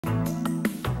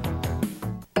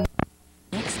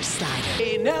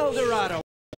in El Dorado.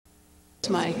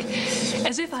 Mike,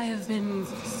 as if I have been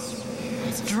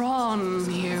drawn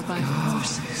here by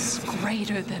forces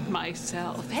greater than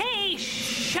myself. Hey,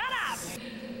 shut up!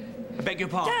 I beg your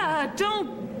pardon.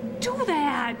 Don't do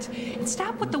that. And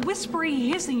stop with the whispery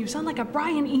hissing. You sound like a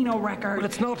Brian Eno record. Well,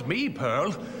 it's not me,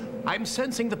 Pearl. I'm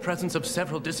sensing the presence of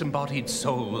several disembodied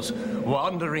souls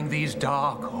wandering these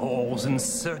dark halls in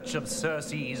search of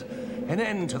Circes, an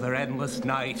end to their endless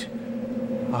night.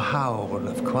 A howl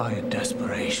of quiet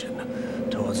desperation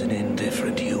towards an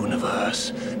indifferent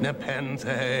universe.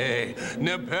 Nepenthe!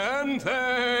 Nepenthe!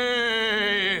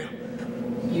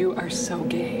 You are so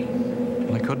gay.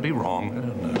 I could be wrong. I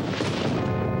don't know.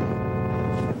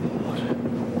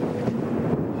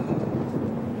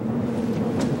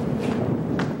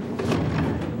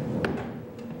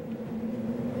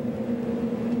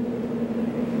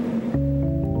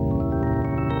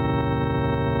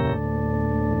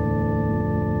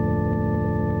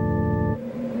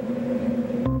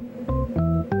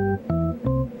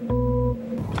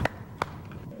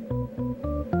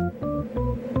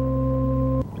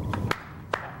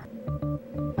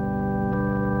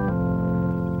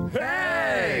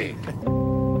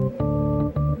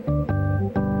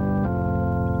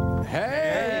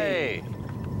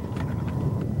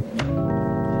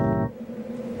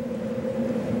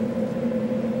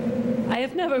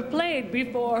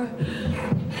 Before.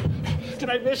 Did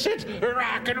I miss it?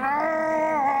 Rock and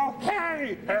roll!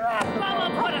 Hey!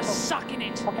 Mama, put a suck in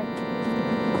it.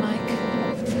 Mike,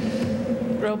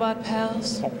 robot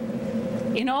pals,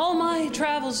 in all my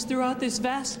travels throughout this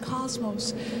vast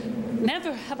cosmos,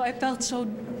 never have I felt so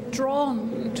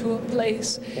drawn to a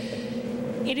place.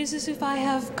 It is as if I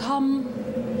have come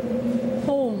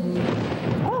home.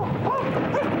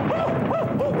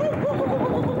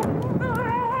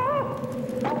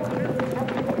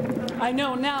 I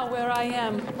know now where I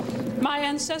am. My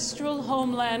ancestral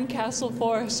homeland, Castle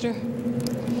Forrester.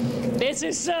 This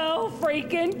is so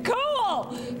freaking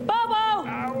cool!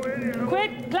 Bobo!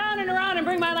 Quit clowning around and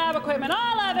bring my lab equipment,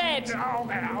 all of it!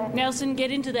 Nelson,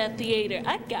 get into that theater.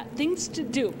 I got things to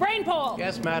do. Brain Pole!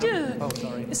 Yes, madam. Oh,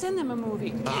 sorry. Send them a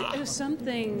movie.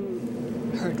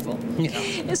 Something hurtful.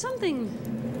 Yeah. Something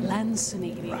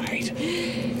lancinating. Right.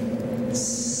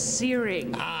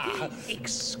 Searing.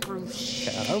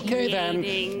 Excruciating. Okay, then.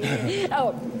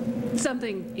 Oh,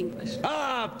 something English.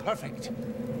 Perfect.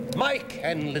 Mike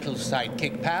and little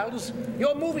sidekick pals,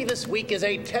 your movie this week is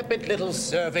a tepid little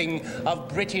serving of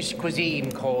British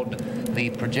cuisine called The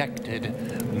Projected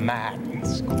Man.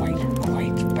 It's quite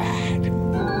bad.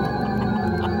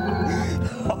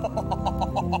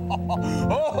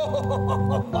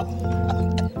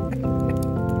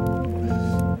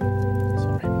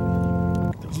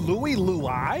 Louie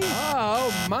Louie?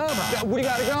 Oh, mama. We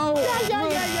gotta go.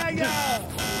 Yeah.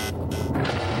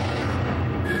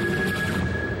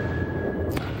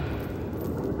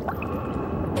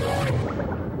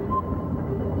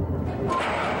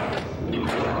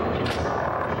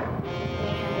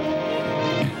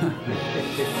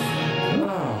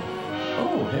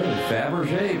 Oh, hey,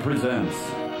 Fabergé presents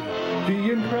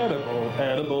The Incredible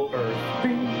Edible Earth.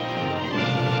 Bing.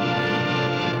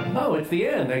 Oh, it's the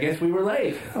end. I guess we were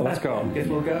late. Oh, let's go. Guess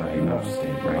we'll go. I'll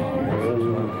stay right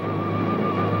here.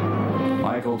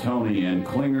 Michael Tony and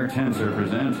Klinger Tensor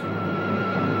present.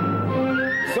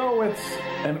 So it's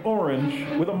an orange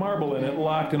with a marble in it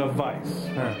locked in a vise.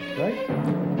 Right?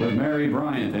 With Mary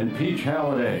Bryant and Peach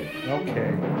Halliday.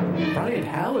 Okay. Brian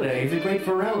Halliday. He's a great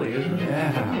Forelli, isn't he?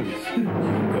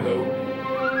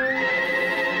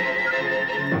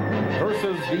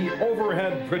 Versus the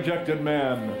overhead projected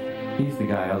man. He's the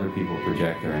guy other people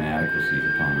project their inadequacies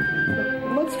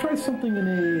upon. Let's try something in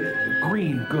a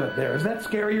green. Good. There. Is that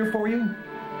scarier for you?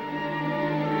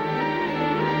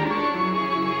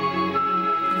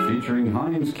 Featuring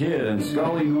Heinz Kidd and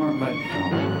Scully Norman.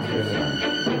 Is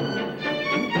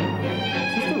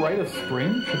this the rite of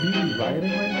spring? Should we be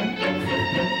rioting right now?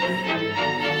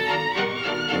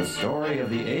 The story of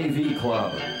the AV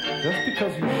Club. Just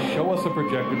because you show us a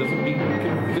projector doesn't mean you're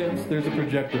convinced there's a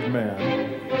projected man.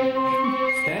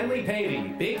 Stanley Pavey,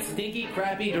 big, stinky,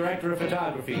 crappy director of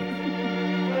photography.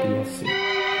 BSC.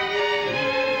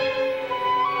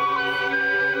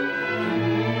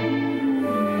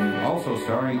 Also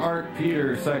starring Art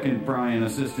Peter, second Brian,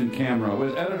 assistant camera,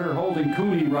 with editor Holden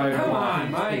Cooney, writer. Come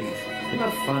on, Mike. It's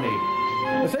not funny.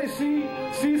 I say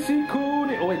C.C.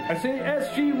 Cooney. Oh, wait. I say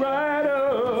S.G.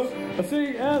 Ryder. I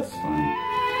say S.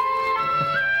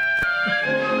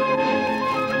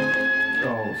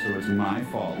 Oh, so it's my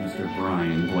fault, Mr.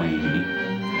 Brian Blaney.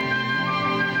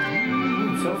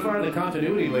 So far, the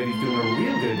continuity lady's doing a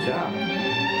real good job.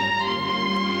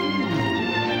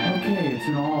 okay. It's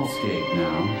an Allscape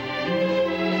now.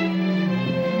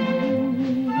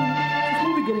 Is this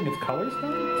movie getting its colors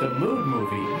done? It's a mood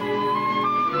movie.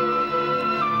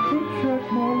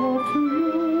 Project my love to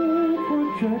you,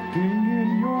 projecting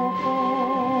in your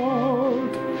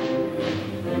heart.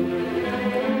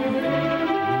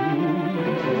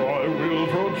 I will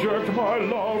project my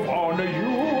love on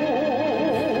you.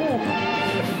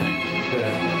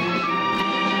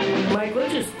 Mike,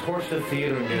 let's just torch the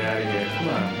theater and get out of here. Come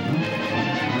on.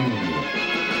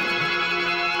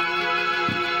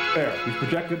 There, he's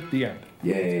projected. The end.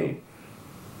 Yay.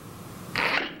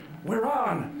 We're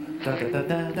on. Da, da, da,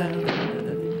 da, da, da,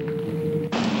 da.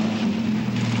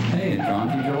 Hey, it's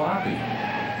Auntie Jalopy.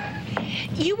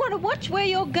 You want to watch where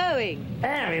you're going?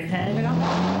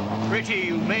 Pretty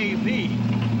you may be.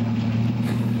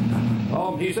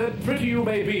 He said, pretty you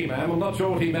may be, ma'am. I'm not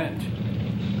sure what he meant.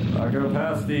 I go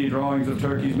past the drawings of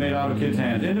turkeys made out of kids'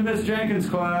 hands. Into Miss Jenkins'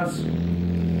 class.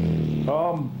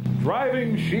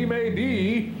 Driving she may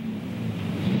be.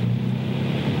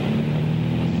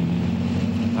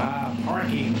 Ah,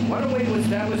 Parky. What a way to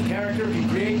establish character and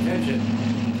create tension.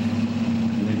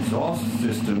 An exhaust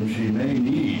system she may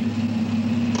need.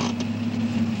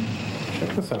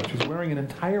 Check this out. She's wearing an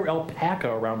entire alpaca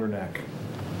around her neck.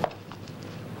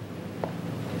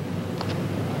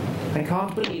 I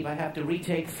can't believe I have to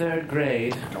retake 3rd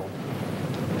grade.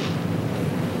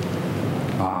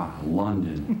 Ah,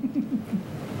 London.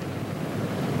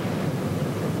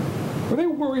 Were they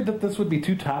worried that this would be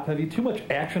too top-heavy, too much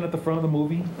action at the front of the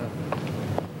movie?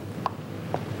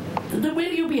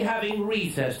 Will you be having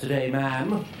recess today,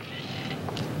 ma'am?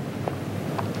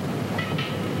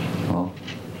 Well,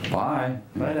 bye.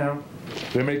 Bye now.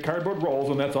 They make cardboard rolls,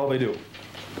 and that's all they do.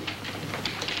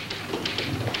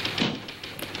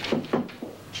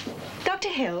 Dr.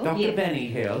 Hill? Dr. Benny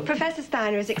Hill. Professor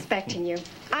Steiner is expecting you.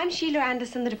 I'm Sheila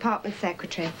Anderson, the department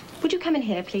secretary. Would you come in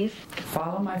here, please?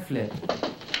 Follow my flip.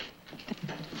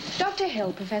 Dr.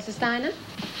 Hill, Professor Steiner.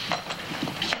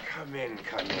 Come in,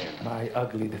 come in. My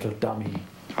ugly little dummy.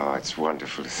 Oh, it's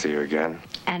wonderful to see you again.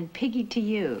 And Piggy to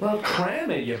you. Well,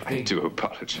 cram it, you I big... do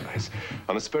apologize.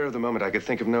 On the spur of the moment, I could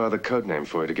think of no other code name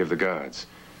for you to give the guards.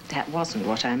 That wasn't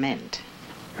what I meant.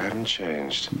 I haven't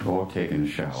changed. Or taking a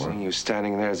shower. Seeing you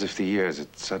standing there as if the years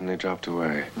had suddenly dropped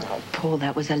away. Oh, Paul,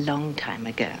 that was a long time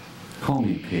ago. Call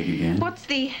me Pig again. What's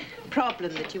the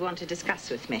problem that you want to discuss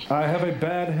with me? I have a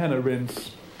bad henna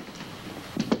rinse.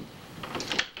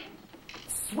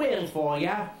 Swill for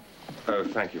ya. Oh,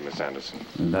 thank you, Miss Anderson.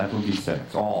 And that will be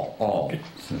sex. All.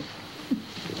 So,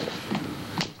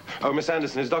 Oh, Miss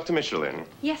Anderson, is Dr. Mitchell in?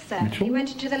 Yes, sir. Mitchell? He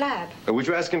went into the lab. Would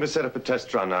you ask him to set up a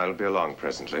test run? I'll be along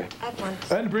presently. At once.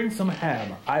 And bring some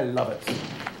ham. I love it.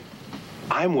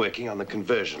 I'm working on the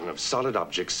conversion of solid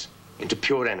objects into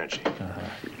pure energy.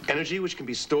 Energy which can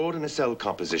be stored in a cell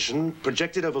composition,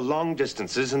 projected over long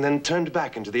distances, and then turned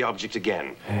back into the object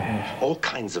again. All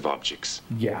kinds of objects.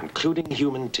 Yeah. Including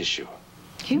human tissue.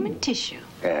 Human tissue.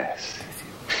 Yes.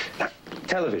 Now,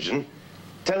 television.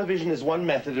 Television is one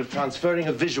method of transferring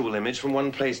a visual image from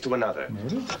one place to another.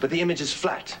 But the image is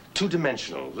flat,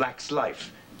 two-dimensional, lacks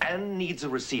life, and needs a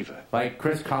receiver. Like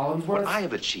Chris Collinsworth? What I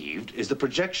have achieved is the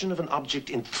projection of an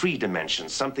object in 3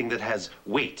 dimensions, something that has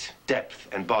weight, depth,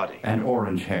 and body. and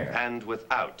orange hair. And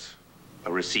without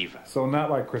a receiver. So not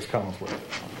like Chris Collinsworth.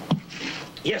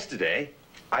 Yesterday,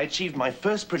 I achieved my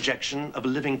first projection of a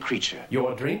living creature.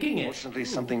 You're drinking it. Fortunately,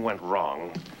 something went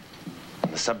wrong,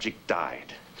 and the subject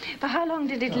died. For how long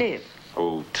did it live?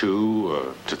 Oh,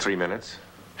 2 to 3 minutes.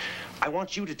 I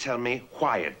want you to tell me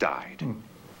why it died.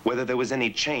 Whether there was any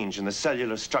change in the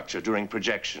cellular structure during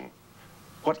projection.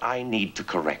 What I need to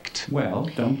correct. Well,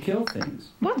 don't kill things.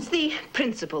 What's the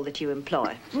principle that you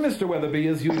employ? Mr. Weatherby,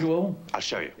 as usual. I'll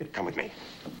show you. Come with me.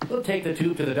 We'll take the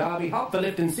tube to the Derby, hop the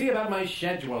lift, and see about my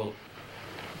schedule.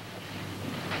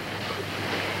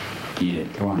 Eat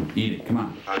it. Come on. Eat it. Come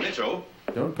on. Mitchell,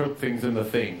 Don't cook things in the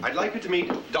thing. I'd like you to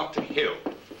meet Dr. Hill.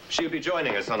 She'll be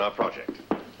joining us on our project.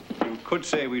 You could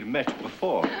say we'd met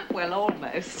before. Well,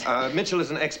 almost. Mitchell is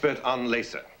an expert on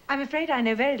laser. I'm afraid I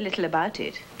know very little about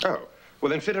it. Oh, well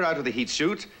then fit her out with a heat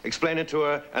suit, explain it to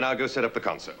her, and I'll go set up the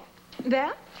console.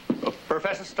 There?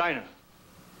 Professor Steiner,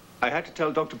 I had to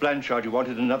tell Dr. Blanchard you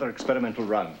wanted another experimental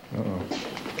run.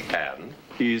 And?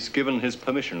 He's given his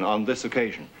permission on this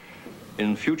occasion.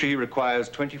 In future, he requires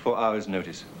 24 hours'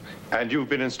 notice. And you've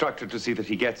been instructed to see that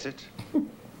he gets it?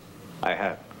 I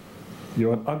have.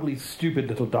 You're an ugly, stupid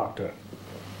little doctor.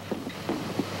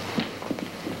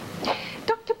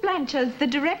 Dr. Blanchard's the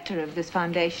director of this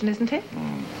foundation, isn't he?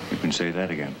 You can say that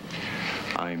again.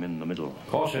 I'm in the middle.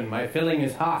 Caution, my filling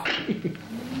is hot.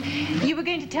 You were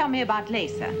going to tell me about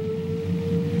laser.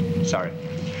 Sorry.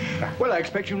 Well, I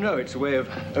expect you know it's a way of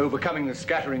overcoming the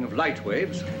scattering of light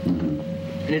waves.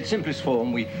 In its simplest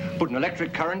form, we put an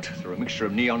electric current through a mixture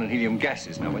of neon and helium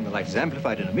gases. Now, when the light is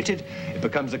amplified and emitted, it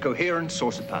becomes a coherent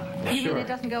source of power. You mean it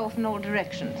doesn't go off in all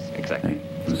directions? Exactly.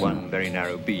 It's one very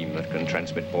narrow beam that can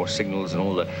transmit more signals than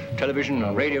all the television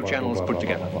and radio channels put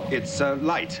together. It's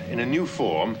light in a new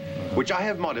form, which I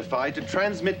have modified to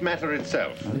transmit matter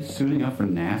itself. Are they suiting up for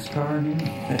NASCAR here?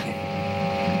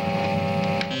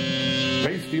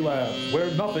 Tasty Labs,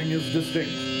 where nothing is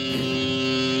distinct.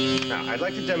 Now, I'd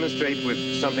like to demonstrate with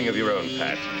something of your own,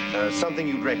 Pat. Something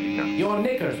you'd recognize. Your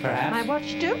knickers, perhaps? My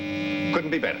watch, too? Couldn't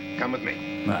be better. Come with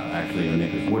me. Well, actually, your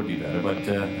knickers would be better, but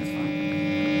that's fine.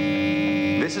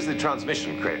 This is the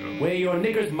transmission cradle. Where your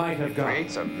knickers might have It gone.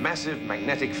 creates a massive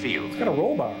magnetic field. It's got a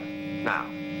roll bar. Now,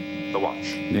 the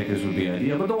watch. Knickers would be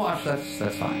ideal, but the watch, that's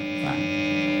fine.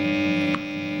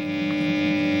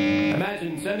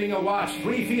 Imagine sending a watch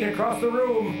 3 feet across the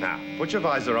room. Now, put your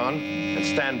visor on and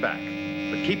stand back.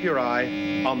 But keep your eye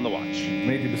on the watch.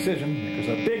 Made your decision. Knickers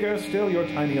are bigger. Still, your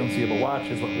tiny, unseeable watch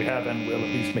is what we have, and we'll at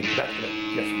least make that clear.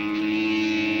 Yes.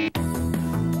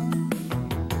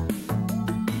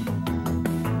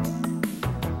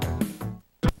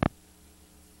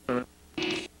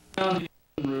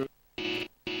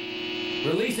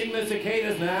 Releasing the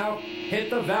cicadas now. Hit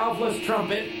the valveless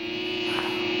trumpet.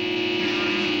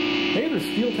 Hey, there's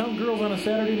Steel Town Girls on a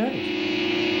Saturday night.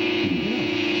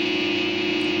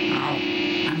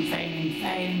 I'm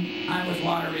fading. I was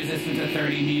water resistant to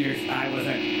 30 meters. I was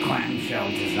a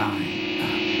clamshell design.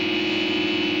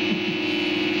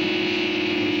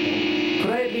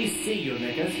 Could I at least see you,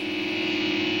 knickers?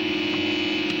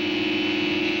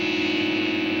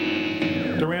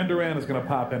 Duran Duran is going to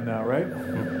pop in now, right?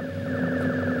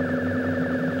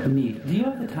 Neat. Do you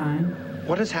have the time?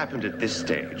 What has happened at this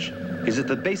stage is that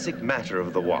the basic matter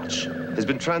of the watch has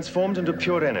been transformed into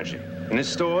pure energy and is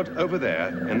stored over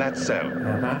there in that cell,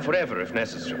 forever if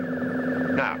necessary.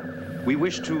 Now, we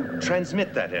wish to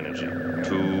transmit that energy,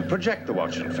 to project the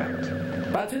watch, in fact.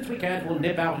 But since we can't, we'll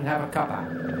nip out and have a cuppa.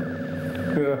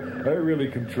 I really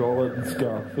control it and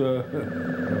stuff.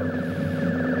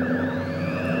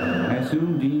 I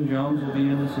assume Dean Jones will be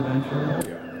in this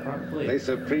eventually? Probably.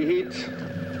 Laser preheat.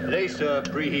 Laser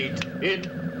preheat in.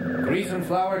 Grease and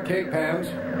flour cake pans.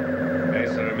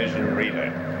 Laser emission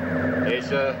relay.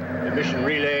 Laser emission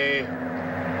relay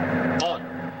on.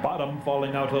 Bottom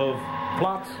falling out of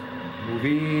plot.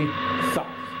 Movie sucks.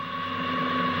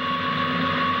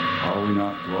 Are we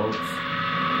not close?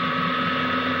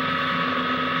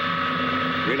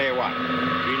 Relay 1.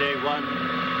 Relay 1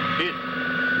 in.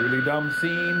 Really dumb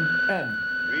scene. End.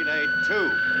 Relay 2.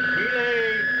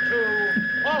 Relay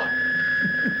 2 on.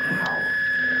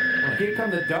 Well, here come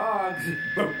the dogs.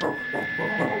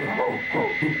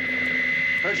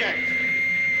 Project.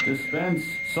 Dispense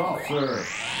soft serve.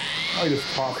 I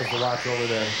just toss us the watch over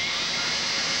there.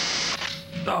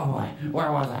 Oh boy,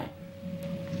 where was I?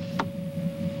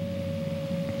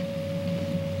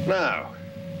 Now,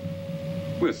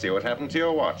 we'll see what happened to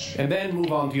your watch. And then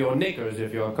move on to your knickers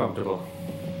if you're comfortable.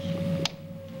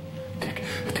 Tick,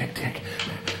 tick, tick.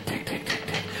 Tick, tick, tick,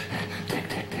 tick. Tick,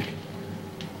 tick, tick.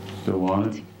 Still on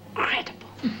it? Incredible.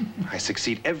 I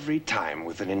succeed every time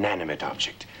with an inanimate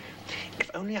object. If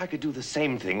only I could do the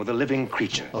same thing with a living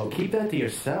creature. Oh, keep that to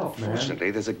yourself, man. Fortunately,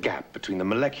 there's a gap between the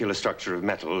molecular structure of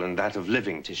metal and that of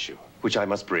living tissue, which I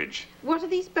must bridge. What are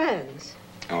these burns?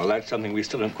 Oh, well, that's something we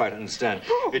still don't quite understand.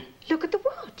 Oh, look at the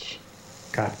watch.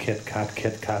 Cot kit, cot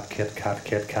kit, cot kit, cot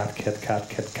kit, cot kit, cot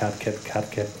kit, cot kit, cot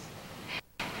kit.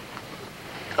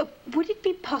 Would it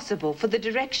be possible for the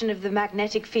direction of the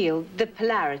magnetic field, the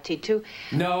polarity, to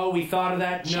No, we thought of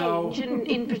that. No. change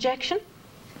in projection?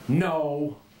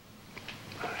 No.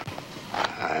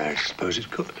 I suppose it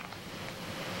could.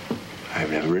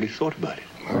 I've never really thought about it.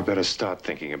 Well, we better start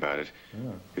thinking about it.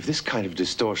 If this kind of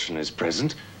distortion is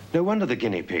present, no wonder the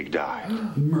guinea pig died.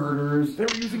 Murderers. They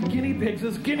were using guinea pigs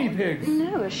as guinea pigs.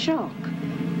 No, a shock.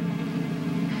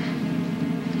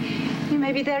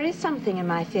 Maybe there is something in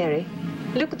my theory.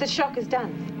 Look what the shock has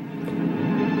done.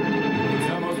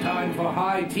 It's almost time for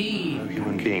high tea. No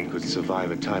human being could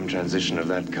survive a time transition of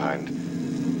that kind.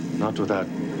 Not without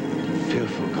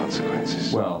fearful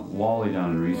consequences. Well, Wally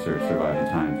down in research survived a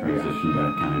time transition of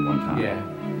that kind one time. Yeah.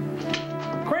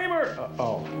 Kramer!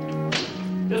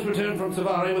 Just returned from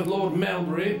Savary with Lord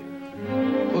Melbury.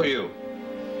 Who are you?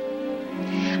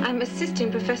 I'm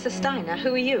assisting Professor Steiner.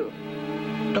 Who are you?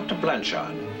 Dr.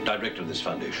 Blanchard, director of this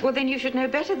foundation. Well, then you should know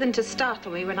better than to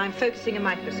startle me when I'm focusing a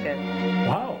microscope.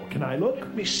 Wow, can I look?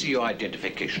 Let me see your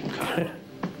identification card.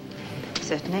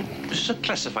 certainly. This is a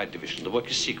classified division. The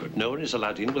work is secret. No one is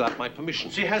allowed in without my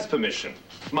permission. She has permission.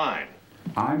 Mine.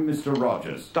 I'm Mr.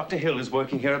 Rogers. Dr. Hill is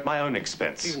working here at my own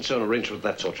expense. Even so, an arrangement of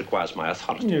that sort requires my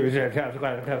authority.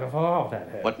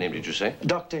 What name did you say?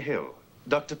 Dr. Hill.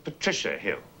 Dr. Patricia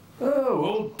Hill. Oh,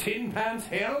 old Tin Pants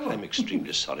Hill? I'm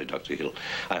extremely sorry, Dr. Hill.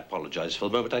 I apologize for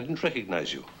the moment. I didn't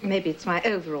recognize you. Maybe it's my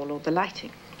overall or the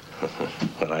lighting.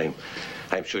 Well,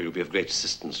 I'm sure you'll be of great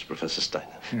assistance to Professor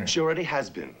Steiner. She already has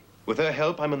been. With her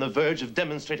help, I'm on the verge of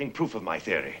demonstrating proof of my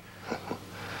theory.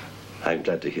 I'm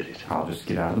glad to hear it. I'll just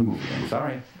get out of the movie then.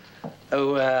 Sorry.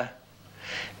 Oh,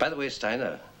 by the way,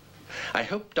 Steiner, I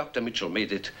hope Dr. Mitchell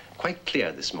made it quite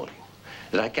clear this morning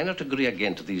that I cannot agree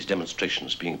again to these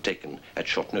demonstrations being taken at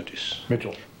short notice.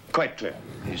 Mitchell. Quite clear.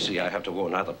 You see, I have to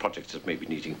warn other projects that may be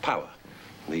needing power.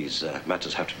 These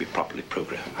matters have to be properly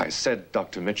programmed. I said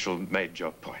Dr. Mitchell made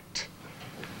your point.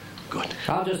 Good.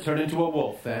 I'll just turn into a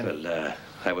wolf, then. Well,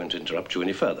 I won't interrupt you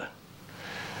any further.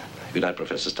 Good night,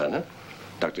 Professor Steiner.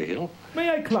 Dr. Hill. May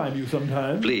I climb you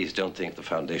sometime? Please don't think the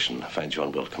Foundation finds you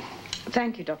unwelcome.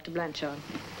 Thank you, Dr. Blanchard.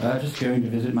 Just going to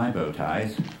visit my bow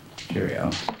ties. Cheerio.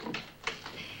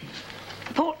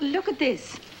 Paul, look at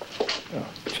this. Oh,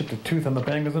 chipped a tooth on the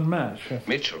bangers and mash.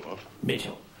 Mitchell.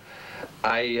 Mitchell.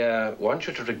 I want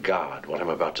you to regard what I'm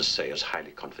about to say as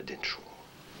highly confidential.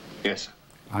 Yes, sir.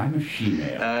 I'm a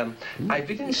she-male. I've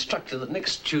been instructed that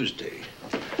next Tuesday,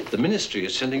 the Ministry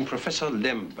is sending Professor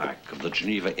Lembach of the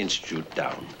Geneva Institute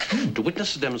down to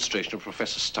witness a demonstration of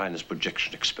Professor Steiner's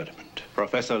projection experiment.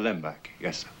 Professor Lembach,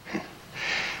 yes, sir.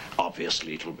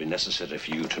 Obviously, it will be necessary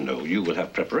for you to know. You will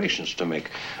have preparations to make.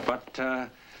 But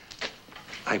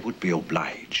I would be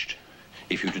obliged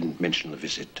if you didn't mention the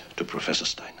visit to Professor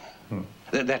Steiner.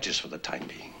 That is for the time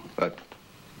being. But,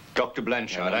 Dr.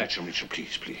 Blanchard, Mitchell,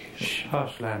 please.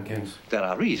 Hush, Lambkins. There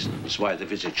are reasons why the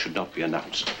visit should not be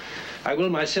announced. I will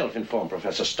myself inform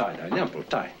Professor Steiner in ample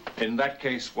time. In that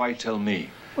case, why tell me?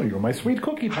 Well, you're my sweet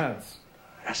cookie pants.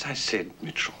 As I said,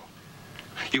 Mitchell,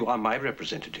 you are my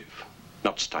representative,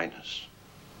 not Steiner's.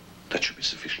 That should be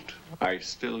sufficient. I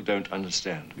still don't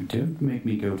understand. Don't make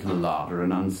me go to the larder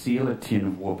and unseal a tin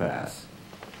of whoop-ass.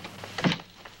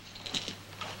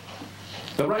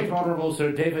 The Right Honourable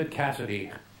Sir David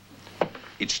Cassidy.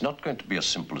 It's not going to be as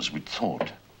simple as we'd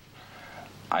thought.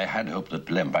 I had hoped that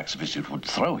Lembach's visit would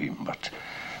throw him, but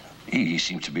he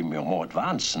seems to be more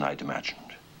advanced than I'd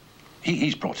imagined.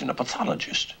 He's brought in a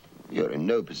pathologist. You're in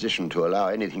no position to allow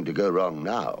anything to go wrong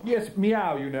now. Yes,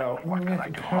 meow, you know. What can I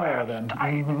do? Then.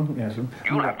 Yes.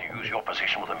 You'll have to use your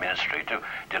position with the Ministry to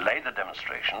delay the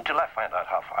demonstration until I find out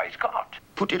how far he's got.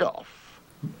 Put it off.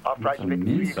 After I spent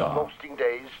 3 exhausting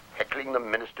days heckling the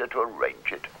minister to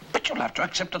arrange it. But you'll have to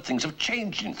accept that things have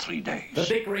changed in 3 days. The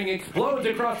bickering explodes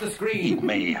across the screen. He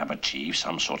may have achieved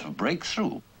some sort of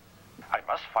breakthrough. I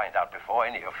must find out before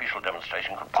any official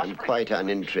demonstration could possibly... I'm quite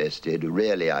uninterested,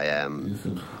 really I am.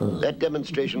 That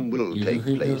demonstration will take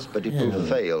place, but it will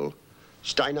fail.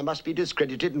 Steiner must be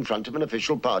discredited in front of an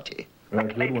official party.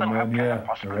 Good one, man, yeah.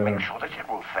 Possibly make sure that it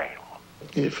will fail.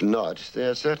 If not,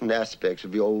 there are certain aspects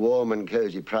of your warm and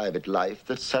cozy private life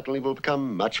that suddenly will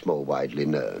become much more widely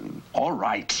known. All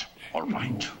right.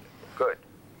 Good.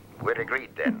 We're agreed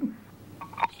then.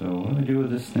 So what do I do with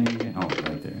this thing again? Oh,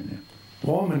 right there. Yeah.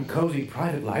 Warm and cozy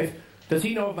private life? Does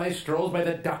he know of my strolls by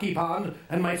the ducky pond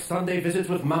and my Sunday visits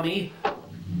with Mummy?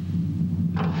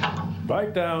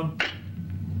 Bite down.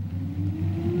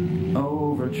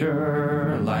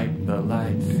 Overture, like the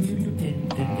lights.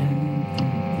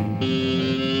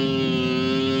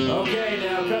 Okay,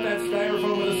 now cut that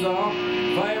styrofoam with a saw.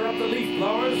 Fire up the leaf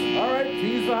blowers. All right,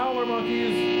 tease the howler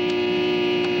monkeys.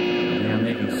 They're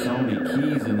making so many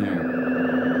keys in there.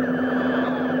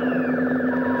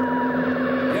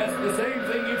 Yes, the same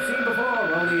thing you've seen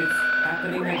before, only it's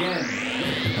happening again.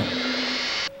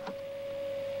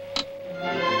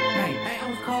 Hey, I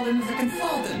was called in as a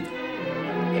consultant.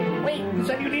 Wait, you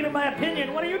said you needed my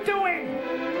opinion. What are you doing?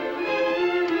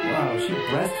 Wow, is she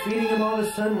breastfeeding him all of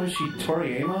a sudden? Was she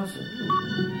Tori Amos?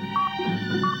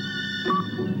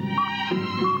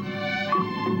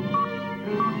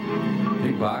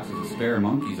 Big boxes of spare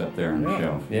monkeys up there on the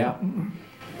shelf. Yeah.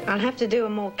 I'll have to do a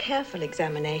more careful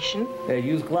examination.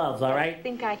 Use gloves, all right? I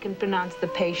think I can pronounce the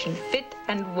patient fit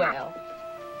and well.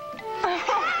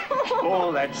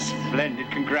 Oh, that's splendid.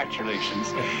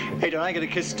 Congratulations. Hey, don't I get a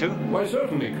kiss, too? Why,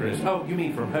 certainly, Chris. Oh, you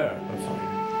mean from her. I'm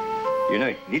sorry. You know,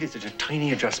 it needed such a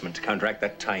tiny adjustment to counteract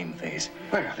that time phase.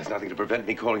 Well, there's nothing to prevent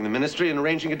me calling the Ministry and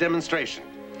arranging a demonstration.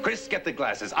 Chris, get the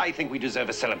glasses. I think we deserve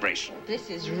a celebration. This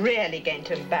is really going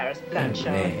to embarrass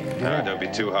Blanchard. Oh, don't be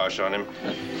too harsh on him.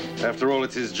 After all,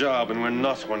 it's his job, and we're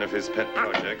not one of his pet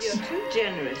projects. You're too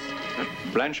generous.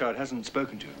 Blanchard hasn't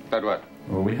spoken to you. About what?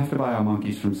 Well, we have to buy our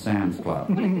monkeys from Sam's Club.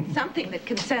 Well, if it's something that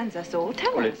concerns us all,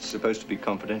 tell Well, us. it's supposed to be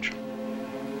confidential.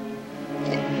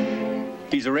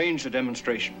 He's arranged a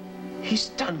demonstration. He's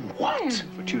done what?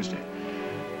 For Tuesday.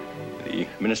 The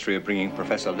Ministry are bringing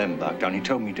Professor Lembach down. He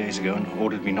told me days ago and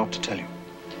ordered me not to tell you.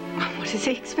 What does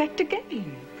he expect to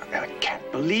gain? I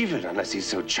can't believe it. Unless he's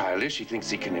so childish, he thinks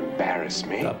he can embarrass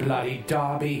me. The bloody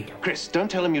Derby. Chris, don't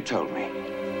tell him you told me.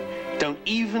 Don't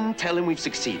even tell him we've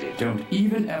succeeded. Don't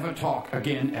even ever talk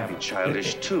again, ever. Be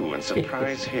childish, too, and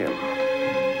surprise him.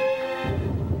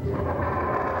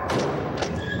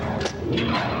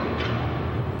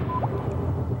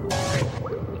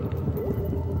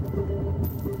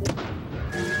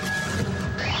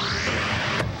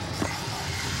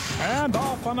 And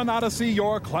off on an odyssey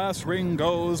your class ring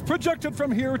goes, projected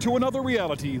from here to another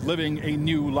reality, living a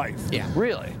new life. Yeah.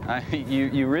 Really?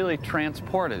 You really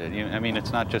transported it. I mean,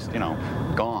 it's not just,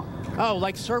 gone. Oh,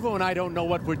 like Servo and I don't know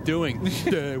what we're doing.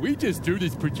 We just do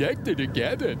this projector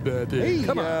together, but... Hey,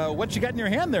 come on. What you got in your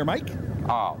hand there, Mike?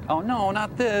 Oh, no,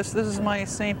 not this. This is my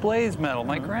St. Blaise medal.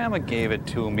 My grandma gave it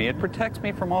to me. It protects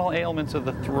me from all ailments of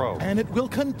the throat. And it will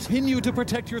continue to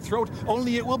protect your throat,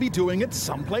 only it will be doing it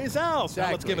someplace else. Exactly.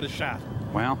 Now let's give it a shot.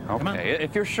 Well, okay,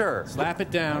 if you're sure. Slap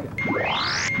it down.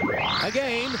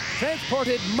 Again,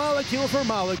 transported molecule for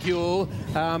molecule,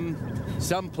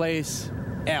 someplace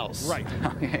else. Right.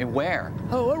 Okay, where?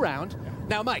 Oh, around.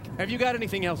 Now, Mike, have you got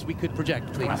anything else we could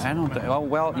project, please? I don't think... Oh,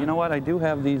 well, you know what? I do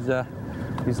have these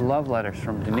love letters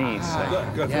from Denise.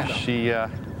 Good. Yeah.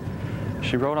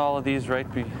 She wrote all of these right,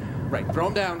 throw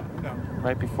them down.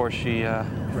 right before she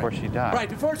died. Right,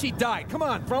 before she died. Come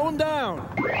on, throw them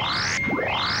down.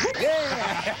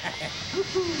 Yeah!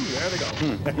 There they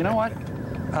go. You know what?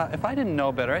 If I didn't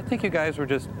know better, I think you guys were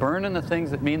just burning the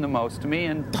things that mean the most to me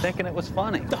and thinking it was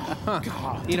funny.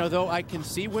 Though I can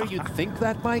see where you think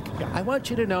that, Mike, I want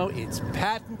you to know it's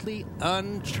patently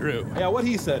untrue. Yeah, what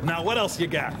he said. Now, what else you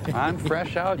got? I'm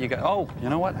fresh out. You got... Oh, you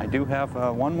know what? I do have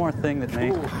one more thing that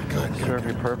may serve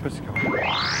your purpose.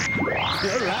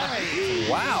 You're right.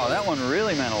 Wow, that one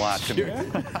really meant a lot to me.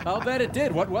 I'll bet it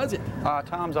did. What was it?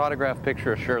 Tom's autographed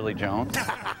picture of Shirley Jones.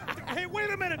 Hey, wait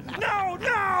a minute! No!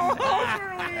 Oh,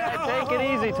 Shirley! Take it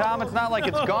easy, Tom. It's not like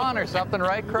it's gone or something,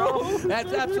 right, Crow?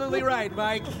 That's absolutely right,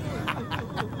 Mike.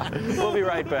 We'll be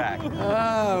right back.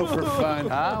 Oh, for fun.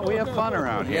 We have fun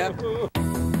around here. Yep.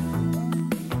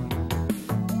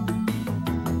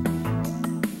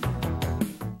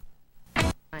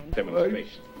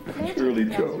 Demonstration. Shirley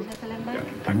Jones.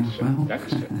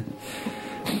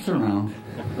 It's around.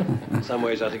 In some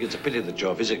ways, I think it's a pity that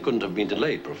your visit couldn't have been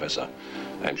delayed, Professor.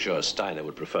 I'm sure Steiner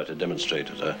would prefer to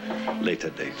demonstrate at a later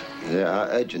date. There are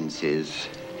urgencies.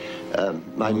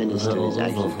 My minister is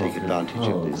anxious to take advantage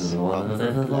of this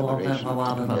collaboration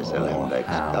with Professor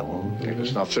Lembach's.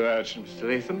 It's not so urgent, Mr.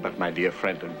 Latham, but my dear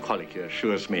friend and colleague here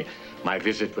assures me my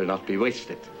visit will not be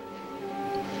wasted.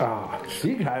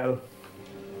 See, Kyle.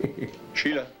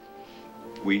 Sheila,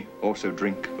 we also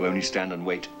drink, we only stand and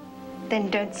wait.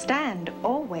 Then don't stand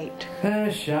or wait.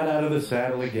 Shot out of the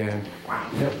saddle again. Wow.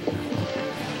 Yep.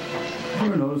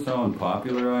 Ever notice how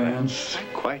unpopular I am? It's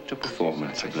quite a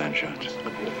performance of Blanchard.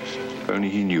 If only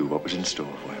he knew what was in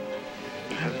store for him.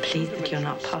 I'm pleased that you're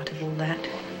not part of all that.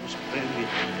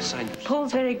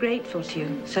 Paul's very grateful to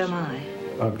you. So am I.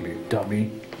 Ugly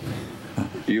dummy.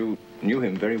 You knew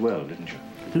him very well, didn't you?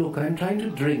 Look, I'm trying to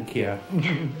drink here.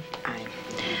 I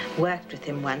worked with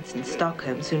him once in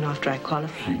Stockholm soon after I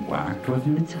qualified. You whacked with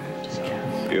him? It's all just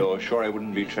true. You're sure I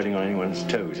wouldn't be treading on anyone's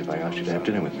toes if I asked you to have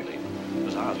dinner with me?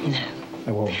 No.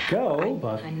 I won't go,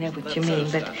 but... I know what you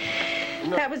mean, but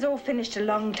that was all finished a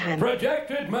long time ago.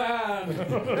 Projected man!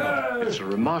 It's a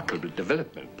remarkable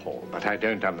development, Paul, but I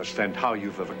don't understand how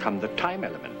you've overcome the time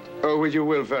element. Oh, well, you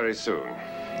will very soon.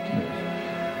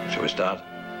 Shall we start?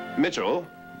 Mitchell,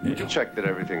 would you check that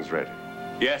everything's ready?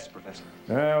 Yes, Professor.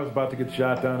 I was about to get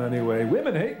shot down anyway.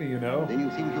 Women hate me, you know. Then you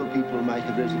think your people might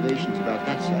have reservations about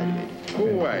that side of it? Go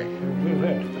away.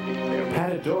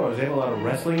 Padded doors. They have a lot of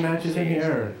wrestling matches in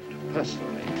here.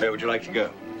 Where would you like to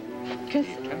go? Because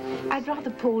I'd rather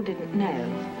Paul didn't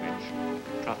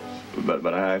know.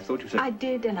 But I thought you said... I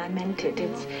did, and I meant it.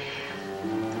 It's...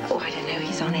 Oh, I don't know.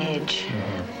 He's on edge.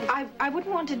 I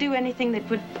wouldn't want to do anything that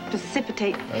would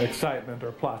precipitate... excitement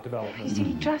or plot development. You see,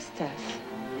 he trusts us.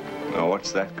 Now,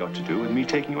 what's that got to do with me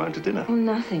taking you out to dinner? Well,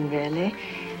 nothing, really.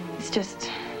 It's just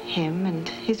him and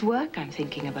his work I'm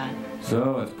thinking about.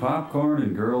 So it's popcorn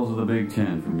and girls of the Big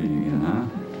Ten for me again, huh?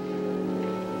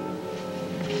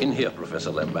 In here,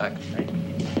 Professor Lembach.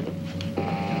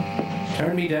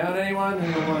 Turn me down, anyone?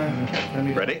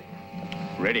 Ready?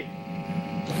 Ready.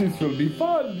 This will be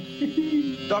fun.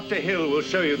 Dr. Hill will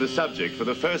show you the subject for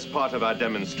the first part of our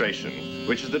demonstration,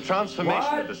 which is the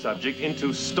transformation of the subject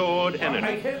into stored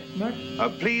energy.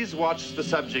 Please watch the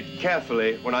subject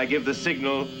carefully when I give the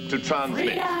signal to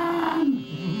transmit.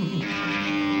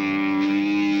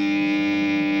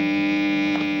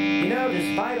 You know,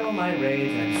 despite all my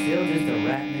rage, I'm still just a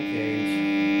rat in a cage.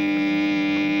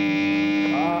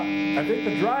 I think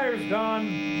the dryer's done.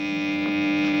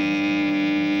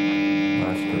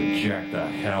 Let's project the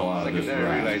hell out of this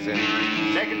Secondary relays in.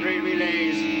 Secondary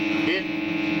relays in.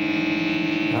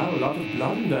 Wow, a lot of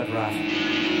blood in that rat.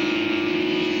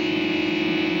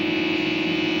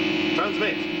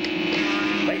 Transmit.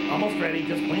 Wait, almost ready.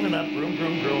 Just cleaning up. Broom,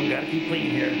 broom, broom. Gotta keep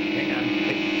clean here. Hang on.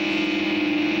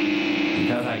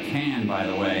 Because I can, by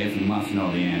the way, if you must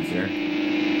know the answer.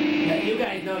 Yeah, you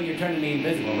guys know you're turning me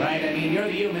invisible, right? I mean, you're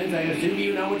the humans. I assume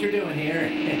you know what you're doing here.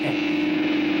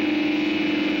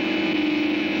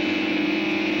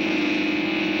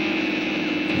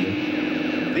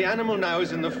 The animal now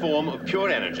is in the form of pure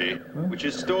energy, which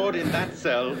is stored in that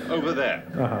cell over there.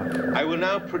 I will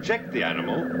now project the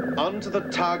animal onto the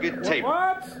target table.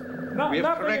 What? We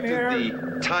have corrected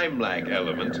the time lag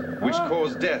element, which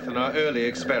caused death in our early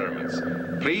experiments.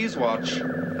 Please watch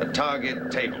the target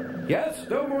table. Yes,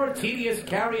 no more tedious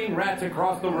carrying rats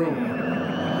across the room.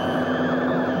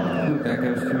 Look, that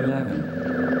goes to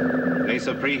 11.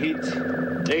 Laser preheat.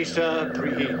 Laser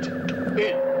preheat.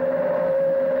 In.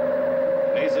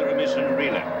 Laser emission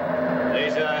relay.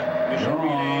 Laser emission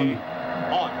relay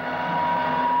on.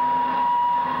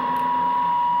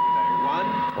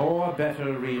 Relay 1. Or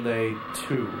better, relay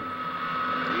 2.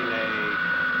 Relay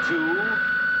 2.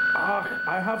 Ah,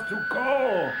 I have to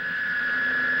go.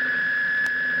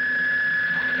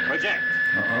 Project.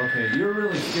 Okay, you're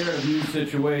really scared of new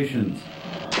situations.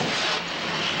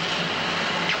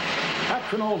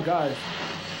 Action, old guys.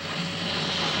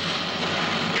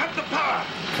 Cut the power.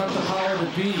 Cut the power to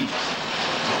beat.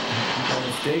 By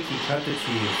mistake, you cut the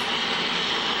cheese.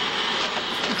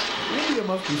 India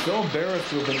must be so embarrassed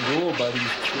to have been ruled by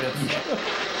these kids.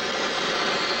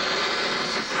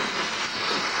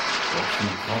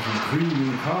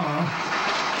 Creamy car.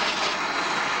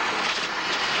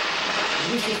 At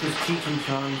least it was teaching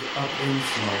Sean up in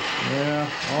smoke. Yeah,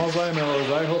 all I know is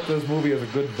I hope this movie has a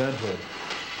good vent hood.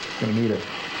 Gonna need it.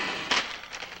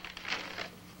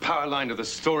 Power line to the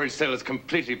storage cell is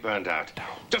completely burned out.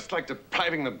 Just like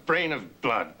depriving the brain of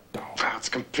blood. Wow, it's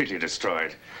completely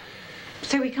destroyed.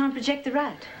 So we can't project the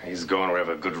rat? He's gone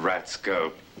wherever good rats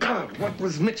go. God, what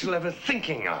was Mitchell ever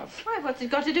thinking of? Why, what's it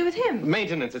got to do with him?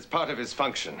 Maintenance, it's part of his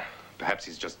function. Perhaps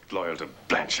he's just loyal to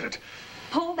Blanchard.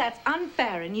 Paul, that's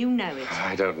unfair, and you know it.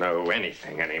 I don't know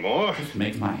anything anymore. Just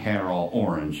makes my hair all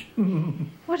orange.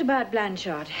 What about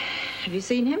Blanchard? Have you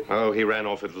seen him? Oh, he ran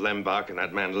off with Lembach and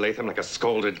that man Latham like a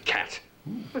scalded cat.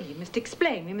 Well, you must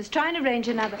explain. We must try and arrange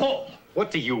another... Paul,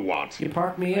 what do you want? You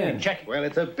parked me in. Check. Well,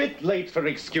 it's a bit late for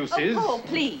excuses. Oh, Paul,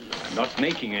 please. I'm not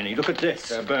making any. Look at this.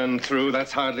 They're burned through.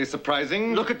 That's hardly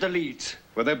surprising. Look at the leads.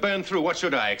 Well, they're burned through. What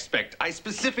should I expect? I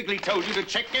specifically told you to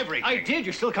check everything. I did.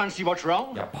 You still can't see what's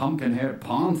wrong? You pumpkin-haired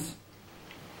ponce.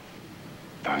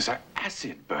 Those are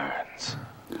acid burns.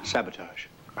 Sabotage.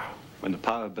 When the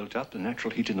power built up, the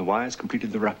natural heat in the wires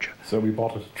completed the rupture. So we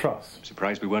bought a truss. I'm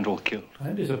surprised we weren't all killed.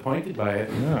 I'm disappointed by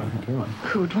it. Yeah, me too.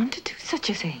 Who would want to do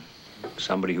such a thing?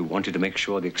 Somebody who wanted to make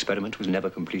sure the experiment was never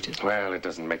completed. Well, it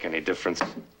doesn't make any difference.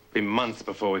 It'll be months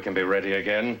before we can be ready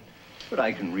again. But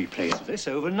I can replace this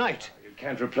overnight. You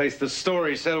can't replace the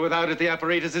storage cell. Without it, the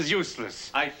apparatus is useless.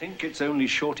 I think it's only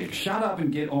shortage. Shut up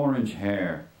and get orange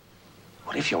hair.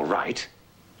 Well, if you're right,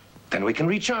 then we can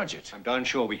recharge it. I'm darn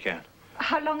sure we can.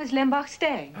 How long is Lembach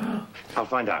staying? I'll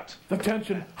find out.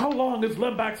 Attention! How long is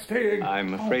Lembach staying?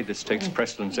 I'm afraid this takes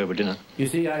precedence over dinner. You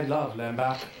see, I love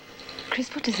Lembach.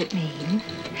 Chris, what does it mean?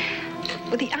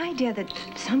 Well, the idea that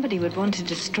somebody would want to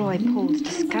destroy Paul's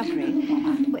discovery,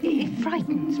 well, it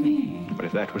frightens me. But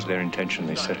if that was their intention,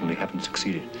 they certainly haven't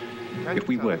succeeded. If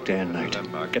we work day and night,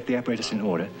 get the apparatus in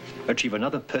order, achieve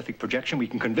another perfect projection, we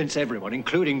can convince everyone,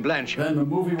 including Blanchard. Then the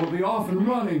movie will be off and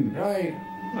running. Right.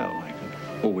 Well, I can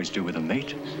always do with a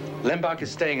mate. Lembach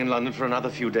is staying in London for another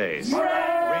few days.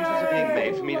 Arrangements are being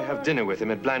made for me to have dinner with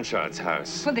him at Blanchard's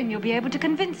house. Well, then you'll be able to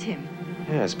convince him.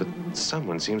 Yes, but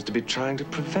someone seems to be trying to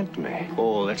prevent me.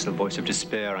 Oh, that's the voice of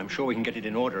despair. I'm sure we can get it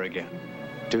in order again.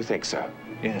 Do you think so?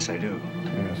 Yes, I do.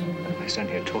 Yes. I stand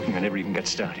here talking, I never even get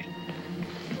started.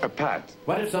 Pat.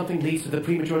 What if something leads to the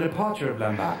premature departure of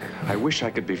Lembach? I wish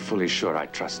I could be fully sure I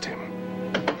trust him.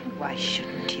 Why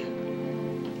shouldn't you?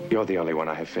 You're the only one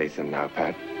I have faith in now,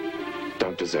 Pat.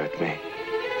 Don't desert me.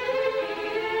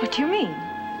 What do you mean?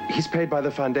 He's paid by the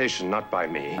Foundation, not by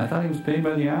me. I thought he was paid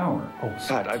by the hour. Oh,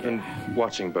 Pat, I've been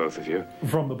watching both of you.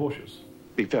 From the bushes.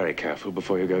 Be very careful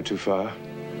before you go too far.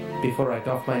 Before I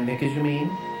doff my knickers, you mean?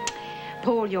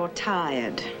 Paul, you're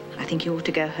tired. I think you ought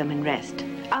to go home and rest.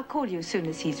 I'll call you as soon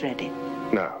as he's ready.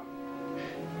 No.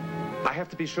 I have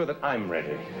to be sure that I'm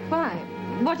ready. Why?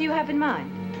 What do you have in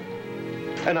mind?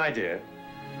 An idea.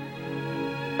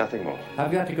 Nothing more.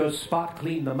 I've got to go spot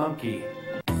clean the monkey.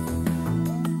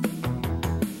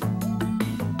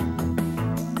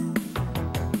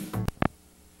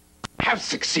 Have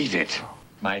succeeded.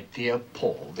 My dear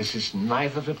Paul, this is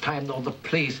neither the time nor the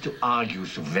place to argue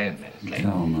so vehemently.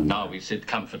 Now we sit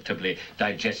comfortably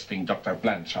digesting Dr.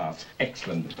 Blanchard's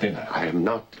excellent dinner. I am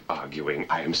not arguing.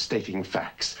 I am stating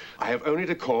facts. I have only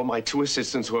to call my 2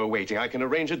 assistants who are waiting. I can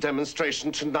arrange a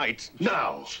demonstration tonight.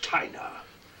 Now, Steiner,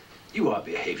 you are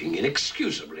behaving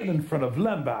inexcusably. And in front of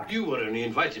Lembach. You were only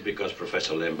invited because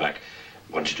Professor Lembach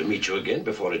wanted to meet you again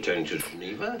before returning to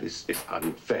Geneva. This is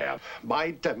unfair.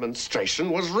 My demonstration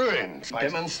was ruined.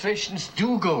 Demonstrations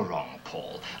do go wrong,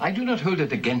 Paul. I do not hold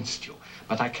it against you,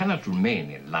 but I cannot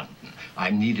remain in London.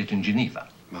 I'm needed in Geneva.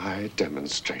 My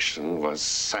demonstration was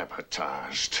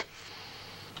sabotaged.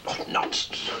 Oh,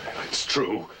 nonsense. It's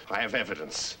true. I have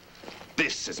evidence.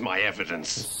 This is my evidence.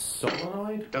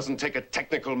 Solenoid? Doesn't take a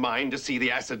technical mind to see the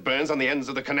acid burns on the ends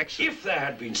of the connection. If there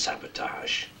had been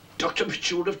sabotage, Dr.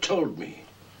 Mitchell would have told me.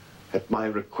 At my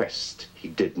request, he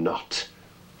did not.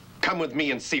 Come with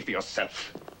me and see for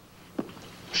yourself.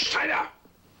 Steiner!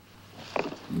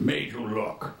 Made you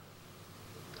look.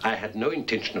 I had no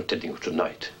intention of telling you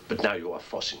tonight, but now you are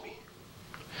forcing me.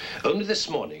 Only this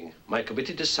morning, my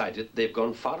committee decided they've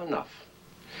gone far enough.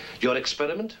 Your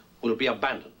experiment will be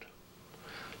abandoned.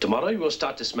 Tomorrow you will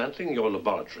start dismantling your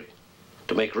laboratory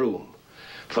to make room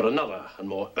for another and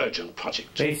more urgent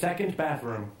project. A second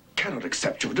bathroom. Cannot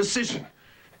accept your decision.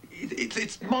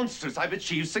 It's monstrous. I've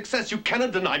achieved success. You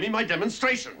cannot deny me my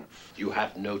demonstration. You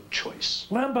have no choice.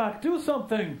 Lembach, do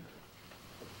something.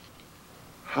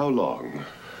 How long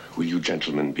will you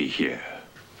gentlemen be here?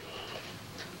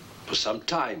 For some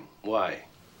time. Why?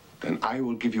 Then I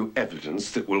will give you evidence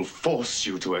that will force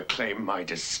you to acclaim my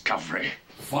discovery.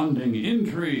 Funding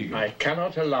intrigue. I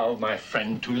cannot allow my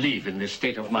friend to leave in this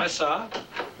state of mind. Sir,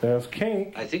 There's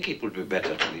cake. I think it would be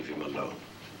better to leave him alone.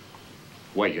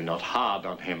 Were you not hard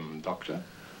on him, Doctor?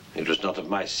 It was not of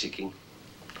my seeking.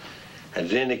 And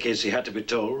in any case, he had to be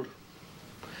told.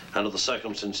 Under the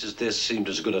circumstances, this seemed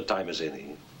as good a time as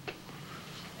any.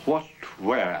 What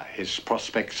were his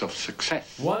prospects of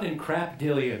success? One in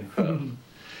crapdillion.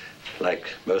 Like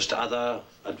most other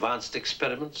advanced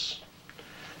experiments,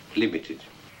 limited.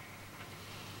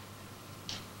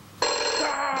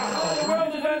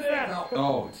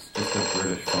 Oh, it's just a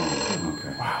British phone.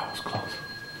 Okay. Wow, it's close.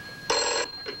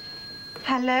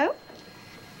 Hello?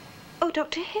 Oh,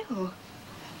 Dr. Hill.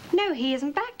 No, he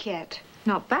isn't back yet.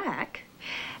 Not back?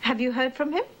 Have you heard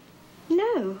from him?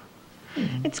 No.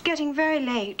 It's getting very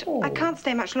late. I can't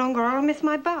stay much longer or I'll miss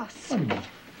my bus.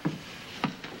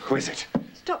 Who is it?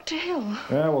 It's Dr. Hill.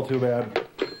 Yeah, well, too bad.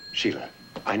 Sheila,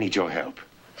 I need your help.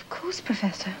 Of course,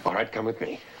 Professor. All right, come with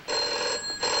me.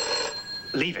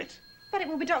 Leave it. But it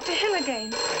will be Dr. Hill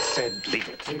again. I said leave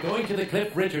it. We're going to the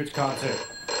Cliff Richards concert.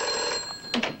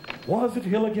 Was it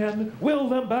Hill again? Will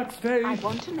Lembach stay? I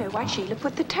want to know why Sheila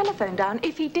put the telephone down.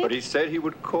 If he did... But he said he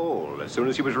would call as soon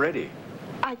as he was ready.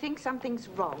 I think something's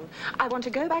wrong. I want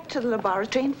to go back to the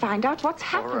laboratory and find out what's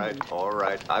happened. All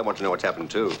right. I want to know what's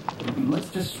happened, too. Let's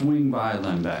just swing by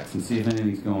Lembach's and see if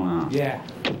anything's going on. Yeah.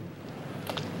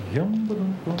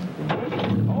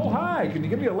 Oh, hi. Can you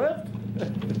give me a lift?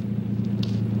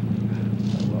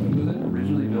 Was it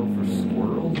originally built for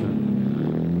squirrels?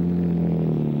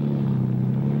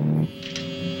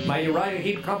 My Uriah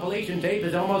Heep compilation tape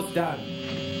is almost done.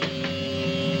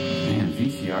 Man,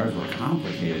 VCRs were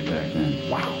complicated back then.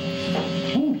 Wow.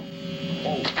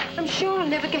 I'm sure I'll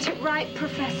never get it right,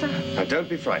 Professor. Now, don't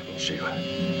be frightened, Sheila.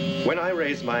 When I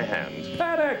raise my hand,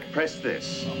 press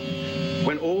this.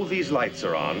 When all these lights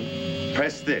are on,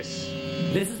 press this.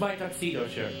 This is my tuxedo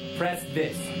shirt. Press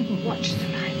this. Watch the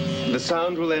lights. The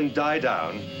sound will then die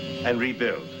down and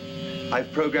rebuild. I've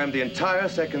programmed the entire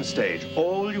second stage.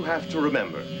 All you have to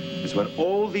remember is when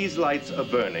all these lights are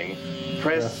burning,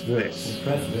 press this.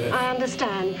 Press this. I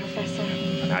understand, Professor.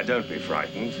 Now, don't be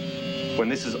frightened. When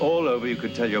this is all over, you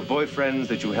could tell your boyfriends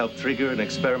that you helped trigger an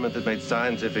experiment that made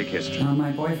scientific history.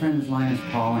 My boyfriend is Linus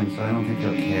Pauling, so I don't think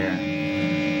he'll care.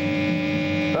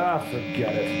 Ah,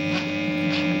 forget it.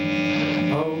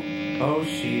 Oh,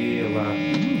 Sheila.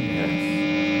 Yes.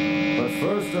 But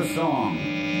First a song.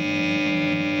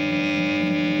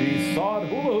 The sawed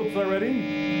hula hoops are ready.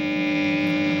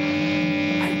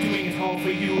 I'm doing it all for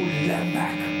you,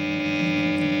 Lamback.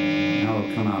 Now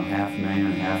it'll come out half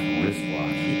man, half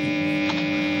wristwatch.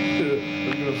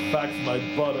 I'm gonna fax my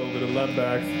butt over to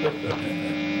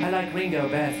Lembach's. I like Ringo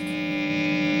best.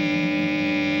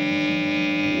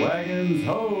 Wagons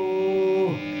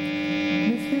ho!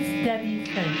 Mrs. Debbie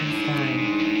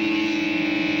Frankenstein.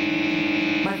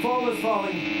 My fall is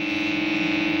falling.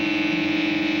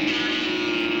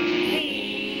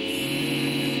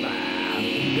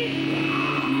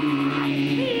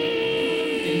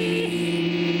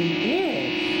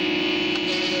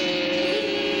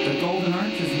 The Golden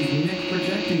Arches, he's Nick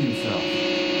projecting himself.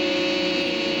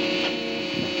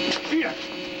 Peter,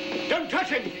 don't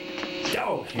touch anything.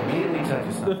 Oh, he immediately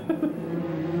touches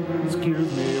something.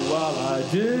 Excuse me while I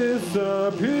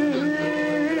disappear.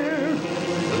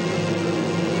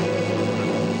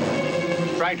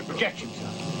 Trying to project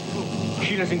himself.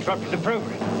 Sheila's interrupted the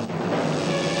program.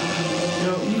 You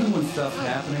know, even when stuff's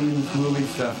happening in this movie,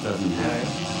 stuff doesn't happen.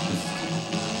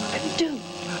 Do.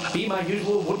 Be my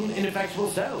usual wooden,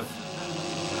 ineffectual self.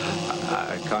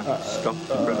 I can't stop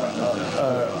the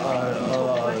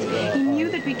He knew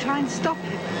that we'd try and stop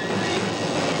him.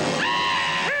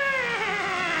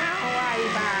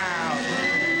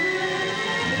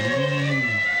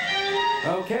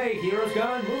 Okay, hero's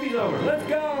gone, movie's over. Let's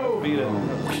go! Beat it. You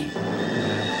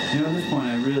know, at this point,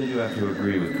 I really do have to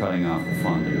agree with cutting off the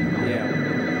funding. Yeah.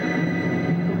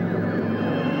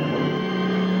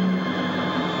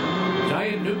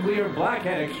 Giant nuclear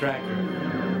blackhead extractor.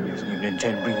 He doesn't even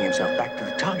intend bringing himself back to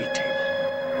the target table.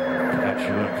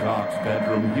 Bachelor Clark's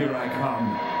bedroom, here I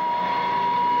come.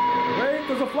 Wait,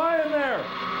 there's a fly in there!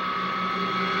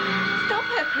 Stop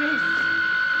her, Chris.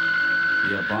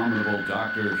 The abominable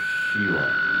Dr. Sheila.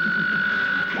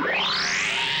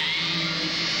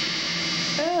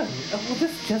 Oh, well,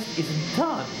 this just isn't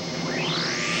done.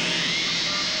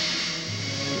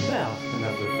 Well,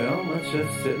 enough of the film. Let's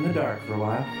just sit in the dark for a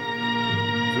while.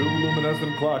 2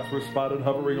 luminescent clocks were spotted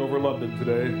hovering over London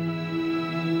today.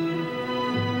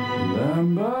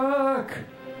 Lambach,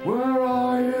 where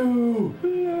are you?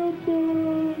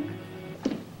 Lambach.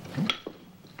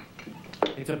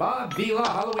 It's a Bob Vila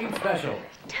Halloween special.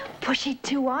 Don't push it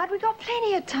too hard. We've got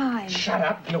plenty of time. Shut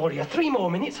up, Gloria. 3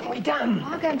 more minutes and we're done.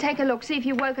 I'll go and take a look, see if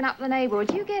you've woken up the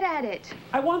neighborhood. You get at it.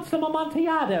 I want some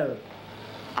Amontillado.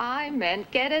 I meant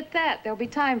get at that. There'll be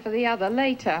time for the other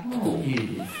later.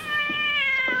 Who's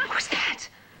that?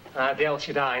 The El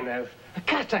Shaddai now. A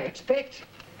cat, I expect.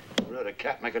 Never heard a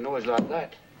cat make a noise like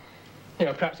that. You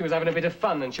know, perhaps he was having a bit of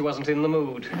fun and she wasn't in the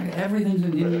mood. Everything's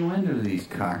an innuendo to these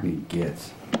Cockney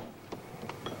gits.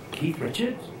 Keith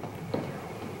Richards?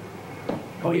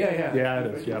 Oh, yeah. Yeah,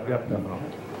 it is. Yep.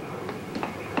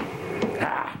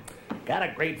 Ah, got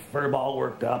a great furball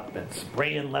worked up and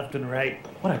spraying left and right.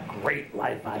 What a great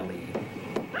life I lead.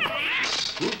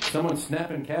 Oops, someone's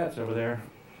snapping cats over there.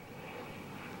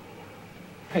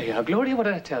 Hey, Gloria, what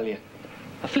did I tell you?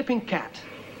 A flipping cat.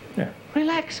 Yeah.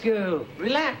 Relax, girl.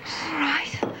 Relax. All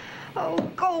right. Oh,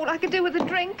 God, I could do with a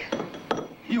drink.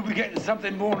 You'll be getting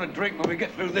something more than a drink when we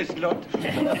get through this lot.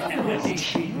 Harry,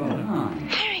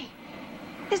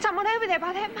 there's someone over there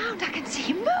by that mound. I can see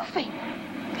him moving.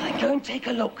 Go and take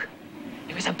a look.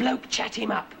 If it's a bloke, chat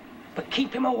him up. But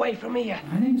keep him away from here.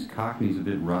 I think this Cockney's a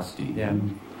bit rusty. Yeah.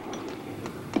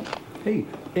 Hey,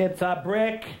 it's a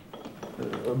brick.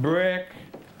 A brick.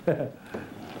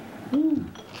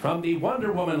 From the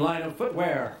Wonder Woman line of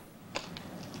footwear.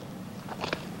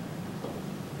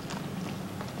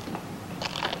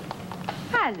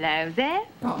 Hello there.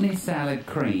 Got any salad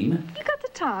cream? You got the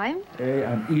time? Hey,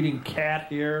 I'm eating cat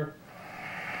here.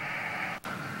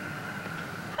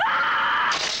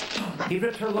 He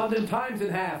ripped her London Times in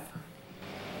half.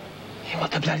 Hey, what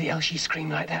the bloody hell she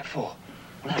screamed like that for?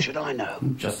 Well, how should I know?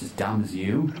 I'm just as dumb as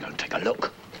you. Go and take a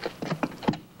look.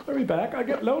 Hurry back, I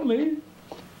get lonely.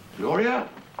 Gloria?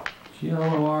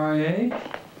 Gloria?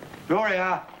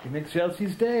 Gloria? In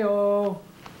excelsis Deo.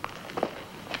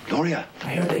 Gloria?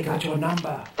 I heard they got your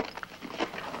number.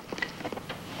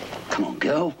 Come on,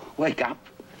 girl. Wake up.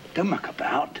 Don't muck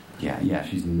about. Yeah,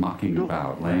 she's mucking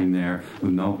about, laying there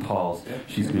with no pulse.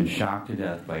 She's been shocked to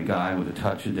death by a guy with a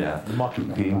touch of death who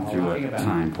came through a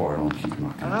time portal, and she's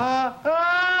mucking.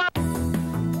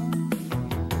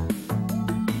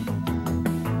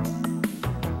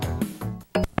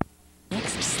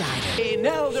 Next slider. In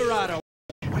El Dorado.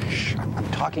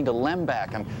 I'm talking to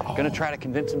Lembach. I'm going to try to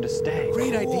convince him to stay.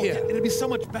 Great idea. It'd be so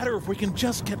much better if we can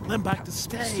just get Lembach to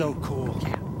stay. So cool.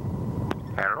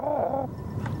 Hello?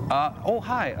 Oh,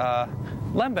 hi.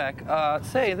 Lembeck,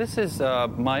 say, this is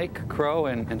Mike, Crow,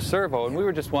 and Servo, and we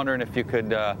were just wondering if you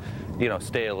could, you know,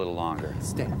 stay a little longer.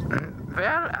 Stay.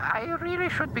 Well, I really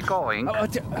should be going.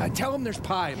 Tell him there's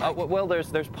pie. Well,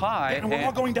 there's pie. And we're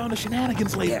all going down to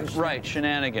Shenanigans later. Yeah, right,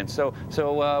 Shenanigans. So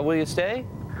will you stay?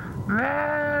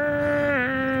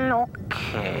 Well,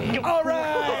 okay. All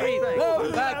right!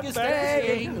 Lembeck is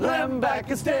staying! Lembeck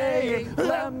is staying!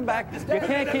 Lembeck is staying! You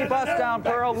can't keep us down,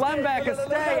 Pearl. Lembeck is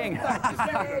staying!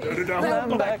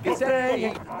 Lembeck is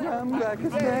staying! Lembeck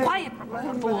is staying! Quiet,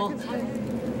 fool.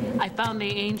 I found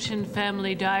the ancient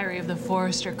family diary of the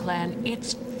Forrester clan.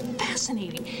 It's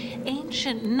fascinating.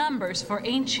 Ancient numbers for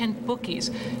ancient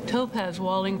bookies. Topaz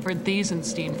Wallingford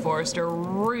Thiesenstein Forrester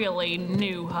really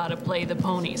knew how to play the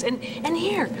ponies. And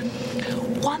here,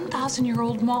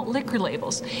 1,000-year-old malt liquor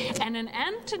labels and an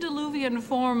antediluvian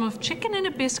form of chicken and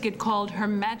a biscuit called Her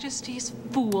Majesty's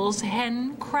Fool's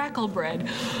Hen Crackle-Bread.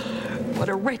 What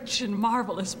a rich and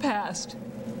marvelous past.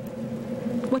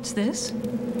 What's this?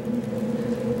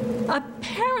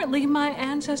 Apparently, my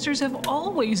ancestors have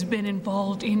always been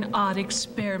involved in odd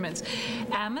experiments.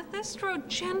 Amethyst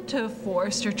Rogenta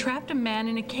Forrester trapped a man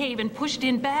in a cave and pushed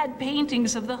in bad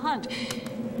paintings of the hunt.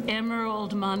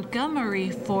 Emerald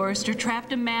Montgomery Forrester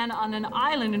trapped a man on an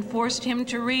island and forced him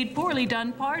to read poorly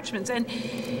done parchments. And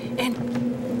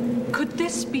could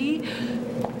this be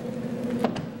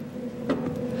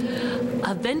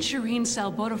Aventurine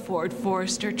Salbotiford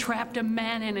Forrester trapped a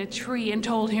man in a tree and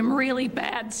told him really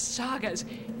bad sagas?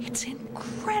 It's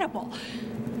incredible.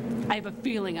 I have a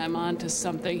feeling I'm onto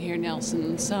something here,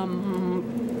 Nelson. Some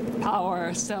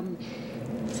power, some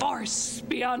force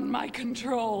beyond my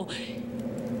control.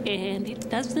 And it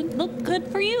doesn't look good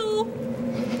for you.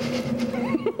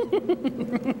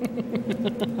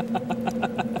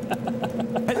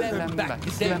 Lembeck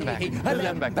is staying!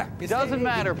 Lembeck. Doesn't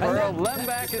matter, Pearl.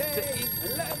 Lembeck is staying.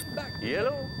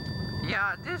 Yellow?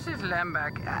 Yeah, this is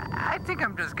Lembeck. I think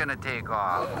I'm just gonna take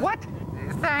off. What?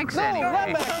 Thanks, No, anyway.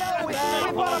 Lembeck, we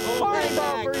bought a party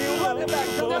ball for you. Lembeck,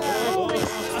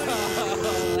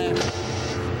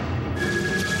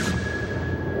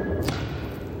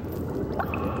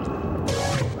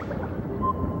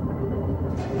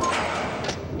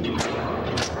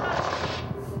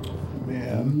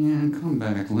 Yeah, come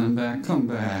back, Lembeck, come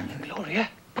back. Gloria?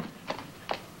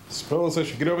 Suppose I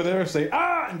should get over there, say,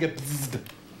 ah, and get bzzzt.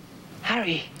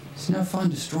 Harry? It's no fun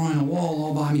destroying a wall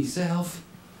all by myself.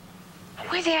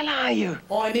 Where the hell are you?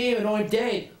 I'm here and I'm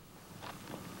dead.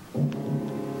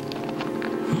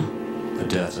 The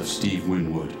death of Steve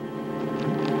Winwood.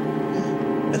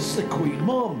 That's the Queen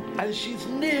Mum, and she's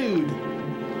nude.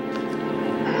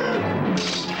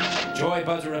 Joy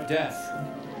buzzer of death.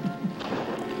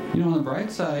 You know, on the bright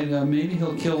side, maybe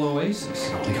he'll kill Oasis.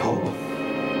 I hope.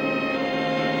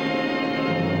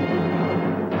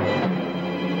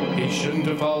 He shouldn't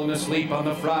have fallen asleep on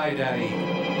the fry, Daddy.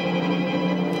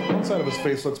 One side of his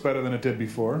face looks better than it did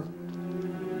before.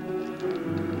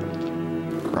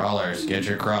 Crawlers, get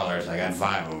your crawlers. I got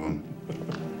 5 of them.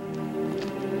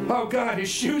 Oh, God, his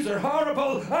shoes are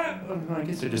horrible. I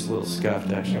guess they're just a little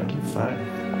scuffed, actually.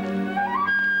 Fine.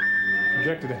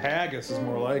 Projected haggis is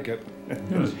more like it.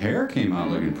 His hair came out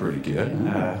looking pretty good.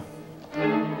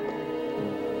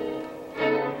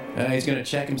 He's going to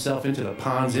check himself into the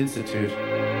Pons Institute.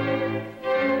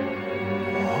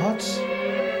 What?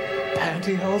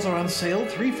 Pantyhose are on sale,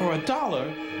 3 for $1.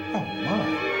 Oh my.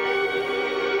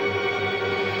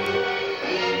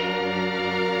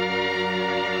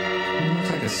 He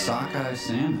looks like a sockeye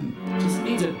salmon. Just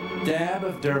needs a dab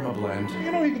of Dermablend.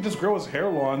 You know, he could just grow his hair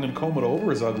long and comb it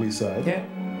over his ugly side. Yeah.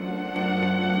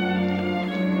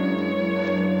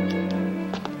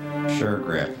 Sure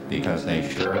grip, because they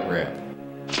sure grip.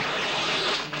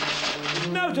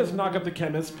 Now just knock up the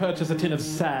chemist, purchase a tin of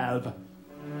salve.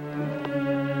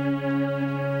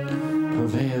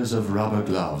 Purveyors of rubber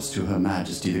gloves to Her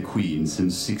Majesty the Queen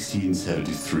since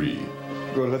 1673.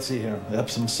 Good, let's see here.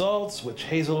 Epsom salts, witch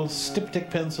hazel, styptic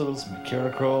pencils,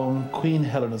 mercurochrome, Queen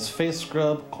Helena's face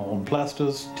scrub, corn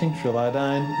plasters, tincture of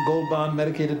iodine, Gold Bond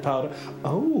medicated powder.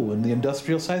 Oh, and the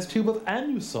industrial size tube of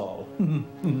Anusol.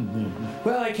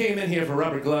 Well, I came in here for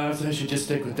rubber gloves. I should just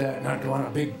stick with that and not go on a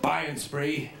big buying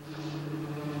spree.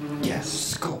 Yes,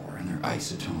 score, and they're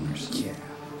isotoners. Yeah.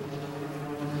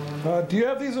 Do you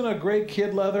have these in a gray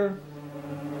kid leather?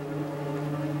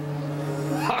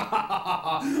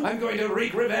 I'm going to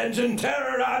wreak revenge and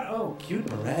terror on... Oh, cute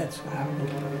barrettes.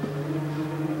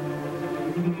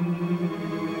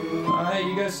 Hey,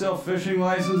 you guys sell fishing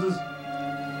licenses?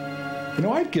 You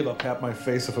know, I'd give up half my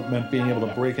face if it meant being able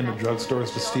to break into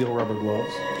drugstores to steal rubber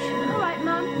gloves. All right,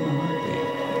 Mum.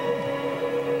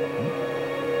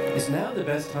 Is now the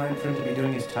best time for him to be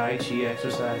doing his Tai Chi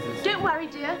exercises? Don't worry,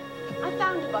 dear. I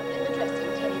found a bottle in the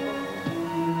dressing table.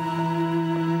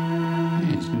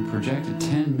 Hey, it's been projected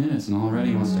 10 minutes and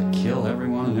already wants to kill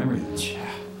everyone and everything.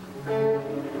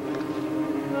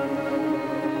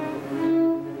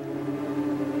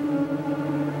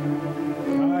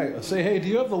 Alright, say, hey, do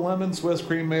you have the lemon Swiss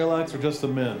cream Maalox or just the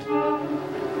mint?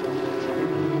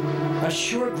 A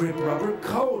sure grip rubber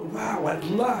coat. Wow, what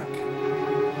luck.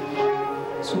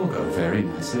 This will go very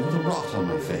nicely with a rot on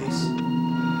my face.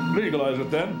 Legalize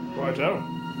it then. Right out.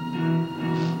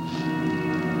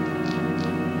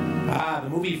 Ah, the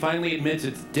movie finally admits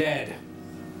it's dead.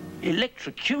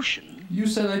 Electrocution? You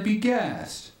said I'd be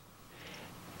gassed.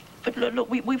 But look,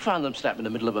 we found them snapped in the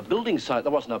middle of a building site.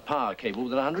 There wasn't a power cable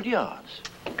within 100 yards.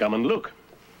 Come and look.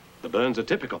 The burns are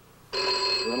typical.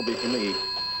 That'll be for me.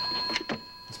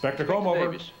 Inspector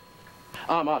Comeover. Davis.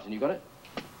 Ah, Martin, you got it?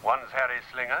 One's Harry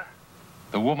Slinger,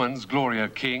 the woman's Gloria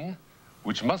King,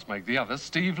 which must make the other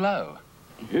Steve Lowe.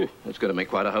 Phew, that's going to make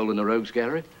quite a hole in the rogues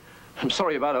gallery. I'm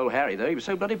sorry about old Harry, though. He was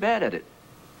so bloody bad at it.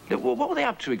 What were they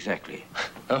up to exactly?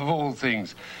 Of all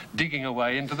things, digging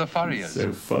away into the furriers.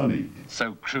 So funny.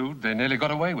 So crude, they nearly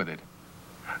got away with it.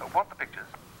 Want the pictures?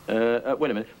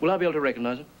 Wait a minute. Will I be able to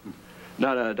recognize them?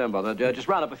 No, don't bother. Just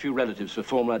round up a few relatives for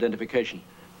formal identification.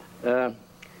 The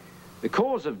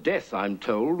cause of death, I'm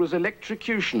told, was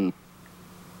electrocution.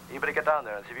 You better get down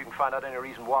there and see if you can find out any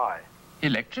reason why.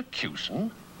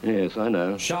 Electrocution? Yes, I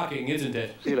know. Shocking, isn't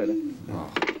it? See you later. Oh,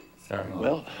 sorry.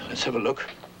 Well, let's have a look.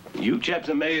 You chaps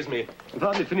amaze me. I've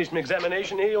hardly finished my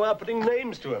examination. Here you are putting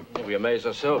names to them. We amaze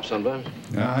ourselves sometimes.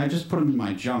 I just put them in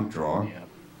my junk drawer. Yeah.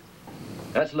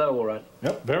 That's low, all right.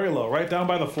 Yep, very low. Right down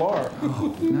by the floor.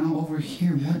 Oh, now over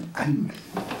here. What?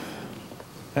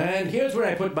 And here's where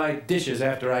I put my dishes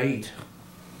after I eat.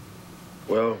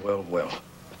 Well.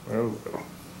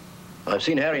 I've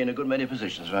seen Harry in a good many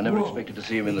positions, but I never expected to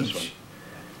see him in this one.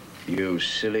 You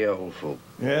silly old fool.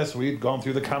 Yes, we'd gone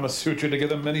through the Kama Sutra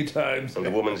together many times. And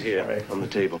the woman's here, on the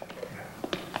table.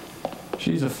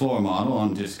 She's a floor model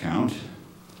on discount.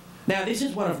 Now, this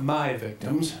is one of my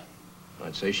victims.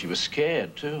 I'd say she was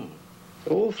scared, too.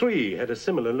 All three had a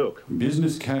similar look.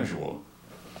 Business casual.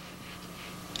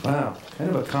 Wow,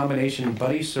 kind of a combination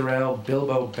Buddy Sorrell,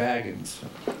 Bilbo Baggins.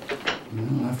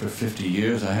 Well, after 50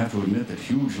 years, I have to admit that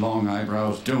huge, long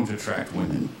eyebrows don't attract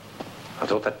women. I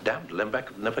thought that damned Lembeck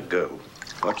would never go.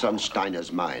 What's on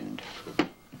Steiner's mind?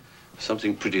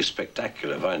 Something pretty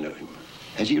spectacular, if I know him.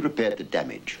 Has he repaired the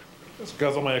damage? Just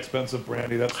guzzle my expensive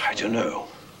brandy, that's... I don't know.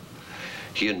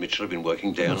 He and Mitchell have been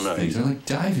working day and night. These are like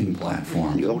diving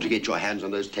platforms. You ought to get your hands on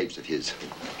those tapes of his.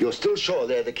 You're still sure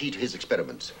they're the key to his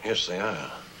experiments? Yes, they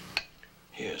are.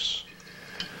 Yes.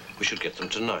 We should get them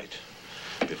tonight,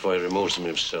 before he removes them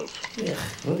himself. Yeah,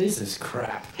 what is this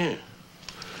crap? Yeah.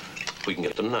 We can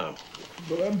get them now.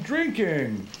 But I'm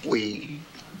drinking. We?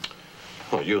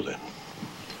 Oh, you then.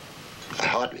 I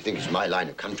hardly think it's my line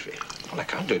of country. Well, I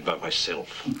can't do it by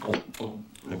myself. I've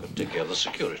got to take care of the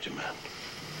security man.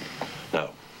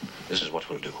 Now, this is what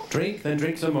we'll do. Drink, then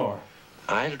drink some more.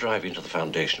 I'll drive into the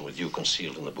foundation with you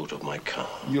concealed in the boot of my car.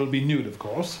 You'll be nude, of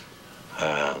course.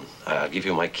 I'll give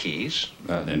you my keys.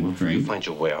 Then we'll drink. You find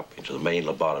your way up into the main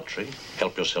laboratory.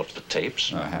 Help yourself to the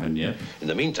tapes. I haven't yet. In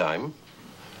the meantime,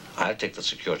 I'll take the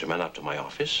security man up to my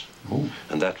office. Oh.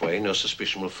 And that way, no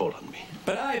suspicion will fall on me.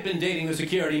 But I've been dating the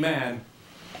security man.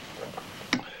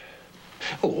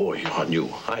 Oh, you're not new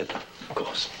either, of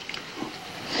course.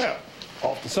 Yeah.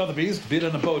 Off to Sotheby's, bid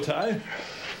in a bow tie.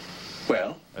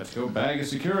 Well? Let's go bag a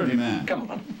security man. Come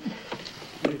on.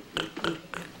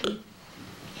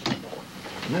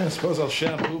 Yeah, I suppose I'll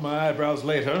shampoo my eyebrows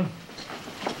later.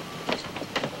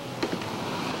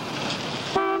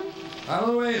 Out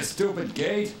of the way, you stupid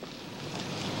gate.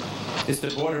 It's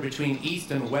the border between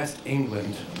East and West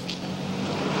England.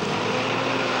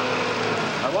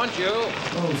 I want you.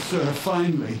 Oh, sir,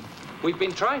 finally. We've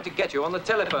been trying to get you on the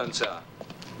telephone, sir.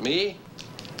 Me?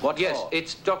 What Yes, for?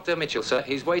 it's Dr. Mitchell, sir.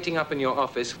 He's waiting up in your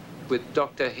office with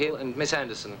Dr. Hill and Miss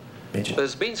Anderson. Mitchell.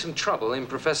 There's been some trouble in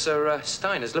Professor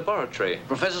Steiner's laboratory.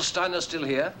 Professor Steiner still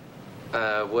here?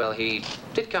 Well, he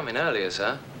did come in earlier,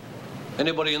 sir.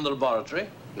 Anybody in the laboratory?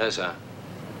 No, sir.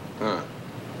 Huh.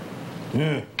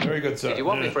 Yeah, very good, sir. Did you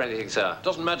want me for anything, sir?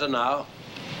 Doesn't matter now.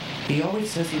 He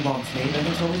always says he wants me, and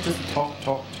it's always just talk.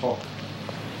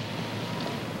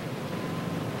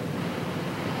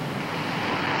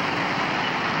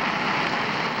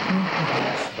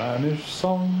 Spanish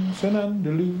songs in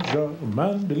Andalusia,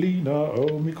 Mandolina,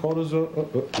 oh, mi corazón.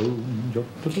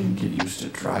 Can't get used to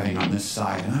driving on this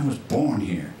side, and I was born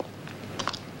here.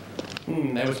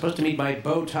 I was supposed to meet my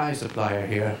bow tie supplier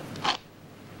here.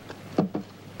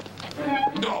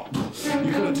 Oh,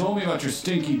 you could have told me about your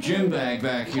stinky gym bag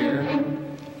back here.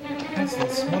 That's they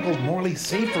smuggled Morley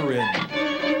Safer in.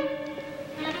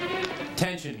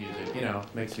 Tension music, you know,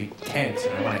 makes me tense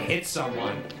and I want to hit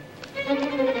someone.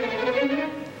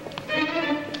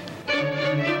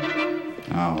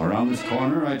 Now, around this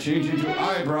corner, I change into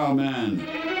Eyebrow Man.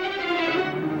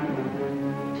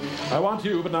 I want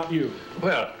you, but not you.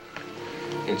 Well,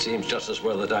 it seems just as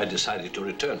well that I decided to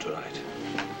return tonight.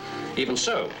 Even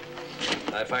so,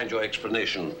 I find your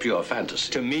explanation pure fantasy.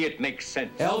 To me, it makes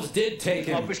sense. Elves did take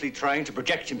him. Obviously trying to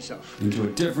project himself. Into a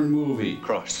different movie.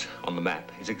 Cross on the map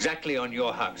is exactly on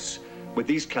your house. With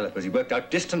these calipers, he worked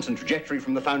out distance and trajectory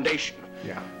from the foundation.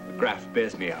 Yeah. The graph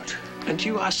bears me out. And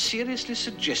you are seriously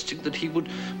suggesting that he would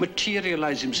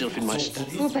materialize himself in my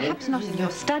study? Well, perhaps not in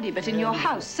your study, but in your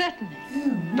house, certainly.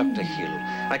 Dr. Hill,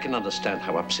 I can understand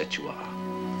how upset you are.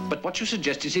 But what you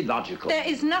suggest is illogical. There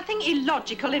is nothing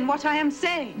illogical in what I am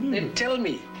saying. Then tell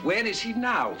me, where is he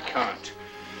now? Can't.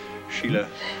 Sheila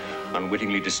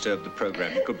unwittingly disturbed the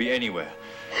program. It could be anywhere,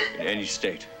 in any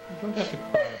state. You don't have to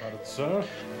cry about it, sir.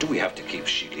 Do we have to keep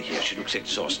Sheila here? She looks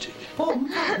exhausted. Paul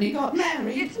McCartney got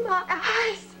married. It's my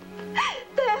eyes.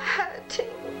 They're hurting.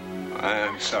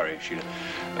 I'm sorry, Sheila.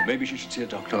 Maybe she should see a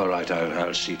doctor. All right,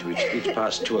 I'll see to it. It's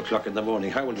past 2 o'clock in the morning.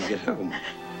 How will you get home?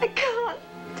 I can't.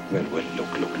 Well, look.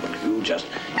 You just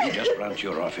run to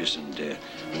your office and get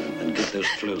those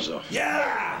clothes off.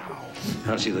 Yeah!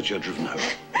 I'll see that you're driven home.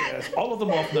 Yes, all of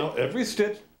them off now, every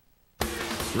stitch.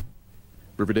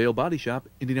 Riverdale Body Shop,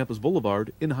 Indianapolis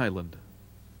Boulevard in Highland.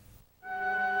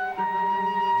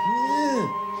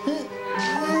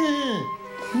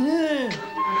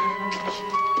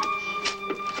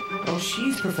 Oh,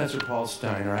 she's Professor Paul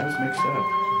Steiner. I was mixed up.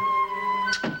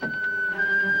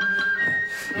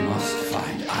 Must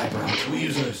find eyebrow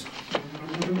tweezers.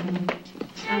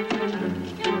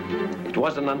 It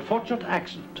was an unfortunate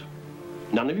accident.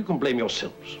 None of you can blame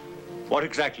yourselves. What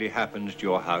exactly happened at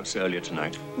your house earlier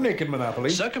tonight? Naked Monopoly.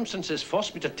 Circumstances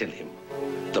forced me to tell him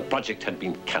the project had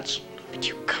been cancelled. But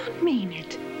you can't mean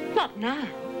it. Not now.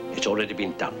 It's already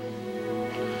been done.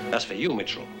 As for you,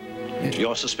 Mitchell,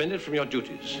 you're suspended from your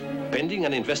duties, pending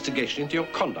an investigation into your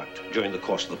conduct during the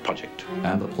course of the project.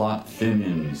 And the plot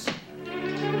thinnens.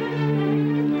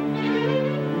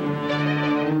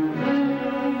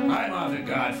 I'm Arthur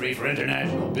Godfrey for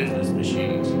International Business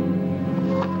Machines.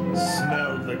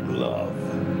 Smell the glove.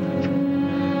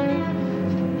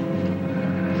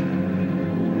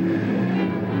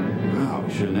 Wow,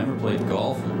 we should have never played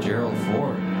golf with Gerald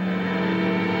Ford.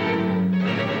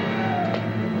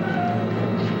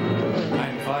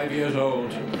 I'm 5 years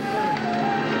old.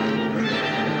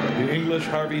 The English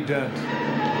Harvey Dent.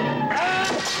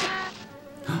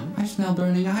 I smell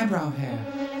burning eyebrow hair.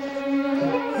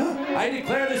 I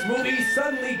declare this movie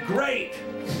suddenly great.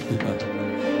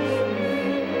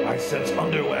 I sense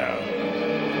underwear.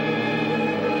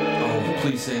 Oh,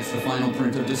 please say it's the final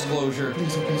print of Disclosure.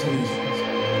 Please.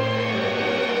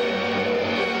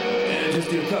 And just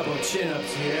do a couple of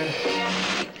chin-ups here.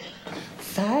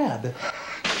 Sad.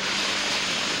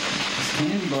 This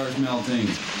candy bar's melting.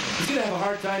 He's gonna have a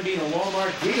hard time being a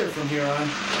Walmart greeter from here on.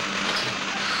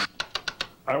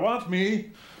 I want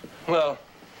me. Well,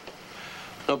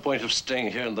 no point of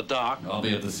staying here in the dark. I'll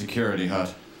be at the security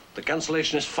hut. The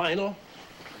cancellation is final.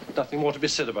 Nothing more to be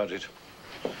said about it.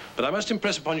 But I must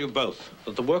impress upon you both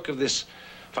that the work of this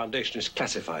foundation is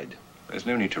classified. There's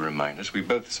no need to remind us. We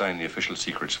both signed the official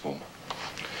secrets form.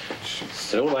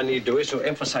 And all I need do is to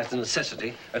emphasize the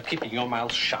necessity of keeping your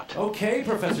mouths shut. Okay,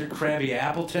 Professor Krabby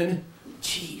Appleton.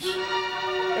 Jeez.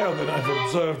 Now that I've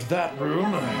observed that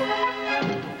room,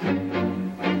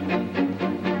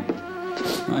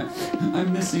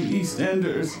 I'm missing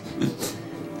EastEnders.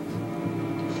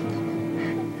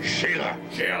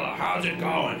 Sheila, how's it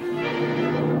going?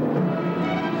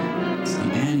 It's the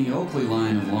Annie Oakley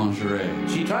line of lingerie.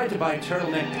 She tried to buy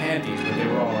turtleneck panties, but they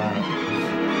were all out.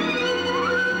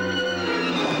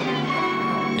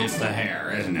 It's the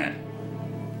hair, isn't it?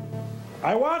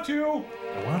 I want you.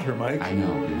 I want her, Mike. I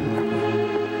know.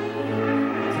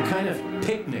 It's a kind of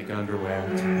picnic underwear.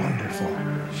 It's wonderful.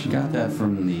 She got that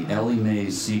from the Ellie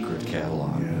Mae's Secret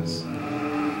catalog. Yes.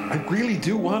 I really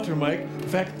do want her, Mike. In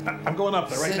fact, I'm going up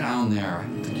there right Sit now. down there. I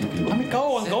don't think you can. Let me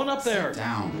go. I'm going up there. Sit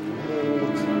down.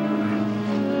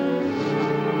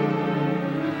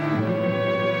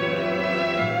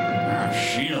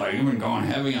 Sheila, you've been going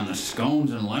heavy on the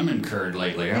scones and lemon curd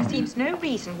lately, There haven't you? seems no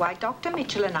reason why Dr.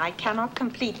 Mitchell and I cannot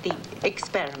complete the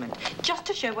experiment, just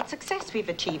to show what success we've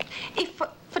achieved, if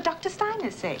for Dr.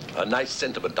 Steiner's sake. A nice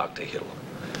sentiment, Dr. Hill.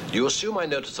 You assume I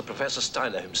noticed that Professor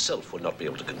Steiner himself would not be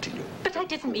able to continue. But I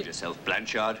didn't mean... Yourself,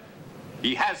 Blanchard.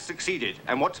 He has succeeded,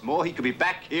 and what's more, he could be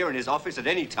back here in his office at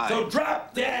any time. So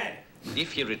drop dead!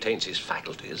 If he retains his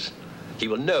faculties, he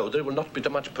will know there will not be to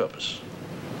much purpose.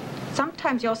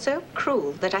 Sometimes you're so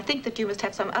cruel that I think that you must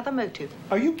have some other motive.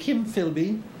 Are you Kim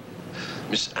Philby?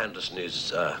 Miss Anderson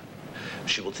is,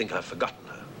 she will think I've forgotten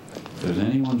her. If there's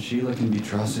anyone Sheila can be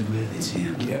trusted with, it's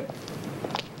him. Yep.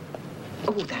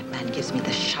 Oh, that man gives me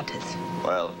the shudders.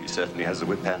 Well, he certainly has the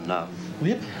whip hand now.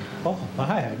 Whip? Oh, my,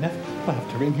 I'll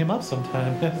have to ring him up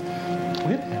sometime.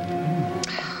 Whip hand.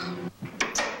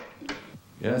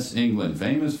 Yes, England,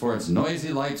 famous for its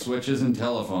noisy light switches and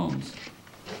telephones.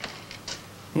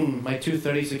 My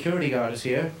 2:30 security guard is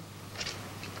here.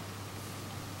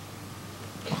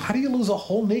 How do you lose a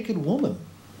whole naked woman?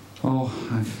 Oh,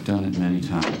 I've done it many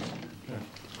times.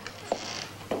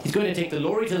 He's going to take the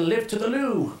lorry to the lift to the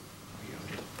loo.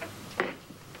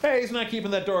 Hey, he's not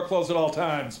keeping that door closed at all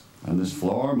times. And this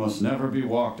floor must never be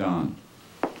walked on.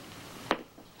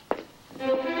 It's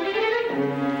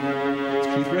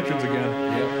Keith Richards again.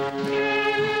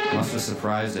 Yep. Must have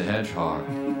surprised a hedgehog.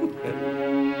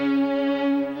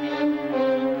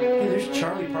 Hey, there's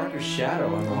Charlie Parker's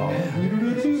shadow on the wall.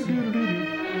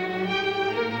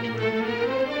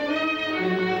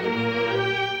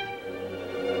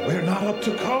 We're not up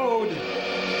to code.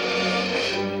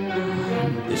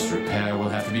 This repair will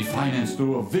have to be financed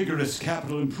through a vigorous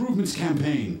capital improvements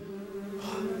campaign.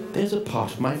 There's a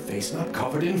part of my face not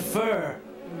covered in fur.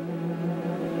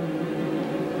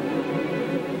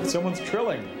 Someone's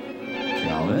trilling.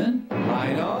 Calvin?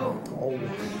 I know. Oh.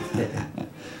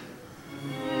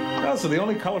 Oh, so the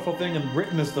only colorful thing in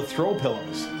Britain is the throw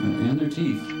pillows. And their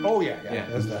teeth. Oh, yeah,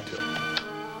 there's that too.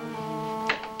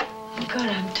 God,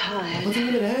 I'm tired. What's the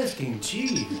matter asking?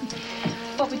 Gee.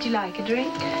 What would you like, a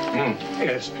drink?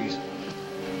 Yes, please.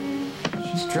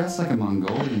 She's dressed like a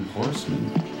Mongolian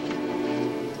horseman.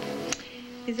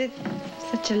 Is it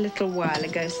such a little while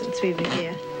ago since we were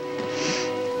here?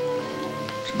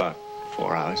 It's about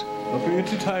 4 hours. Well, if you're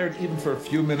too tired even for a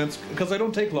few minutes, because I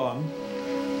don't take long.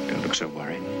 Don't look so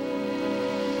worried.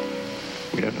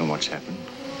 We don't know what's happened.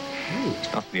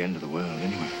 It's not the end of the world,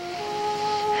 anyway.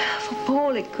 For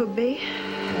Paul, it could be.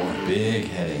 Oh, big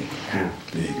headache.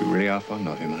 Big. You really are fond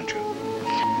of him, aren't you?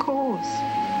 Of course.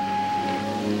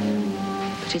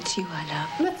 But it's you I love.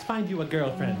 Let's find you a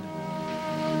girlfriend.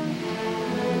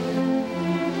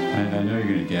 I know you're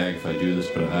gonna gag if I do this,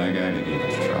 but I gotta give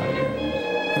it a try here.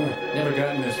 Never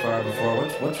gotten this far before.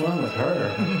 What's wrong with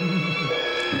her?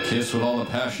 A kiss with all the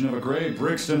passion of a great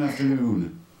Brixton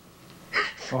afternoon.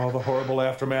 Oh, the horrible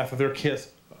aftermath of their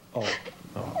kiss. Oh,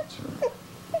 that's right.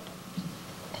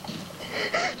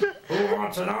 Who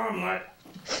wants an omelet?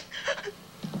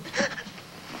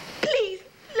 Please,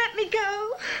 let me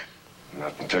go.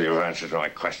 Not until you've answered my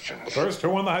questions. First, who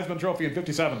won the Heisman Trophy in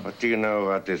 '57? What do you know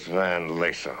about this Van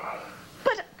Laser?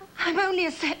 But I'm only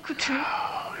a secretary.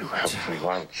 Oh, you helped me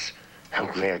once.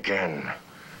 Help me again.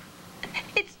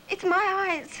 It's my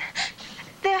eyes.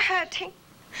 They're hurting.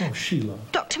 Oh, Sheila.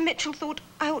 Dr. Mitchell thought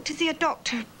I ought to see a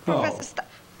doctor. Oh. Professor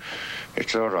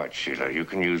It's all right, Sheila. You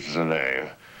can use the name.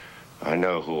 I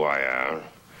know who I am.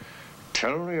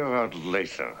 Tell me about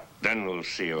Laser. Then we'll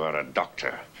see about a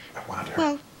doctor.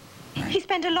 Well, he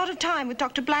spent a lot of time with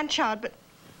Dr. Blanchard, but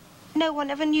no one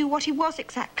ever knew what he was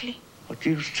exactly. What do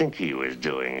you think he was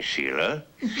doing, Sheila?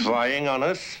 Spying on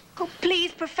us? Oh,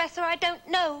 please, Professor, I don't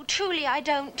know. Truly, I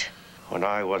don't. When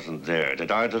I wasn't there,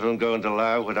 did either of them go into the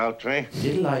lab without me?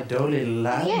 Diddle-I-do, little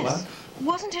lad. Yes.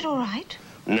 Wasn't it all right?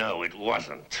 No, it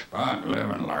wasn't. But live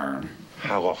and learn.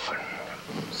 How often?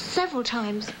 Several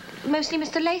times. Mostly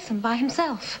Mr. Latham by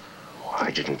himself.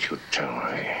 Why didn't you tell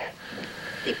me?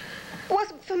 It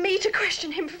wasn't for me to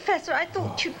question him, Professor. I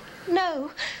thought you'd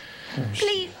know.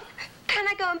 Please, can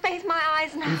I go and bathe my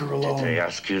eyes now? Leave her alone. Did they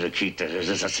ask you to keep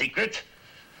this a secret?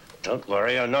 Don't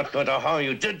worry, I'm not going to harm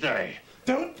you, did they?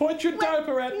 Don't point your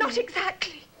diaper at me. Not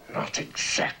exactly. Not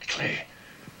exactly.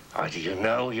 Either you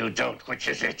know or you don't. Which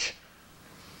is it?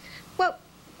 Well,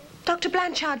 Dr.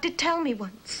 Blanchard did tell me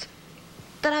once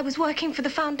that I was working for the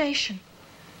Foundation,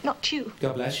 not you.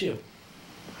 God bless you.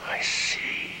 I see.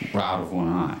 We're out of one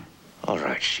eye. All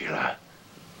right, Sheila.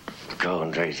 Go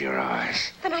and raise your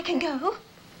eyes. Then I can go?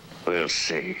 We'll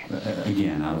see.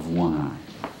 Again, out of one eye.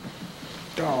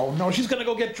 Oh, no, she's gonna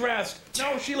go get dressed.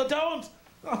 No, Sheila, don't.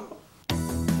 Oh.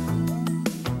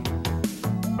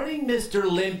 Morning, Mr.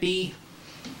 Limpy.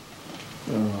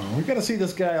 Oh, we gotta see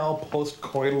this guy all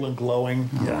post-coital and glowing.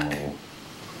 Oh.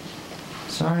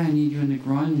 Sorry I need you in the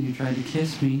groin when you tried to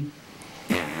kiss me.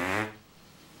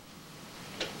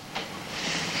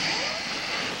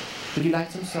 Would you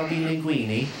like some soggy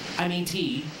linguine? I mean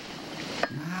tea?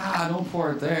 don't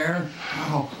pour it there.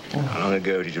 Ow. How long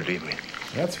ago did you leave me?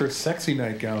 That's her sexy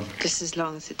nightgown. Just as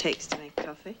long as it takes to make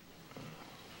coffee.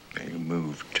 You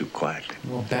moved too quietly.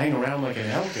 Well, bang around like an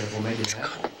elk if we'll make it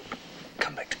happen.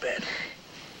 Come back to bed.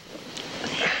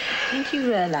 Don't you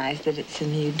realize that it's a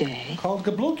new day? Called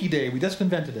Gabloki Day. We just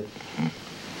invented it.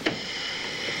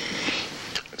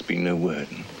 There's been no word.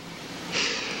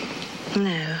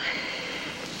 No.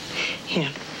 Here,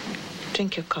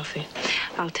 drink your coffee.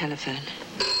 I'll telephone.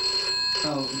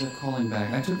 Oh, they're calling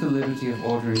back. I took the liberty of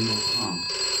ordering your pump.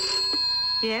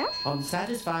 Yes?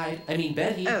 Unsatisfied. I mean,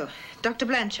 Betty. Oh, Dr.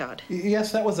 Blanchard.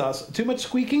 Yes, that was us. Too much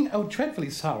squeaking? Oh, dreadfully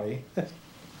sorry.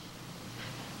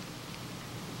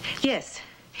 Yes.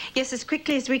 Yes, as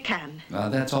quickly as we can.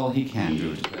 That's all he can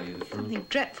do, to tell you the truth. Something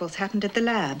dreadful's happened at the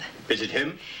lab. Is it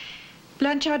him?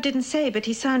 Blanchard didn't say, but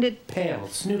he sounded... Pale,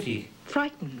 snooty.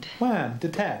 Frightened. Wan,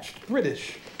 detached,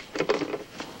 British.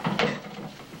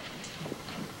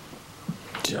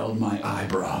 Gelled my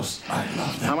eyebrows. I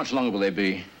love them. How much longer will they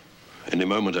be? Any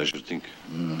moment, I should think.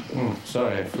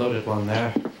 Sorry, I floated one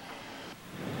there.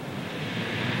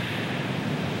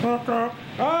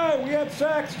 Hi, we had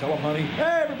sex. Tell him, honey.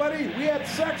 Hey, everybody, we had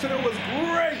sex and it was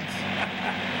great.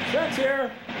 Sex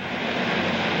here.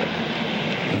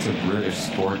 That's a British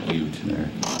sport ute there.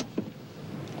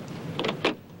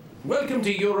 Welcome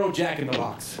to Euro Jack in the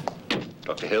Box.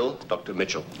 Dr. Hill, Dr.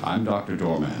 Mitchell. I'm Dr.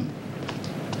 Doorman.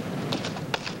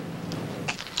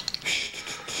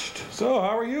 So,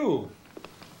 how are you?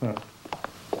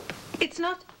 It's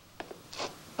not...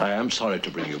 I am sorry to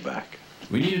bring you back.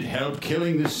 We needed help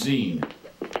killing this scene.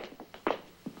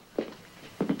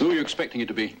 Who were you expecting it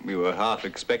to be? We were half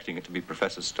expecting it to be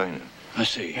Professor Steiner. I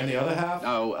see. And the other half?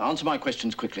 Now, answer my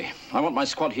questions quickly. I want my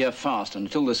squad here fast, and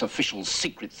until this official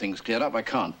secret thing's cleared up, I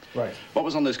can't. Right. What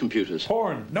was on those computers?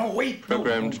 Porn. No, wait.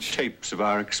 Programmed tapes of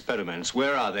our experiments.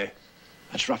 Where are they?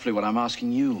 That's roughly what I'm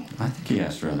asking you. I think he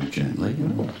asked rather gently.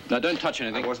 Now, don't touch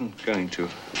anything. I wasn't going to.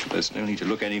 There's no need to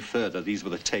look any further. These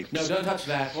were the tapes. No, don't touch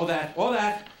that, or that, or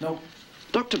that. No.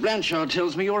 Dr. Blanchard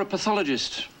tells me you're a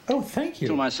pathologist. Oh, thank you.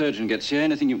 Till my surgeon gets here,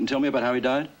 anything you can tell me about how he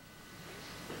died?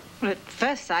 Well, at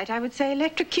first sight, I would say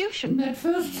electrocution. At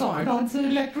first sight, I'd say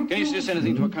electrocution. Can you suggest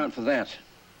anything to account for that?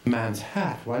 Man's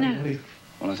hat. Why No. didn't he?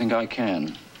 Well, I think I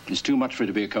can. It's too much for it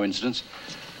to be a coincidence.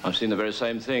 I've seen the very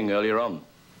same thing earlier on.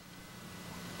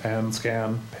 Pan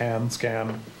scan, pan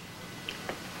scan.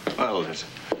 Well, there's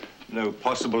no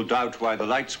possible doubt why the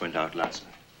lights went out last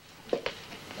night.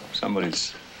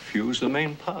 Somebody's fused the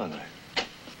main power line.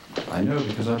 I know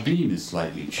because our beam is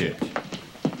slightly chipped.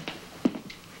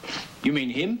 You mean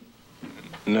him?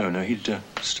 No, he'd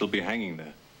still be hanging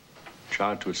there,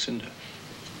 charred to a cinder.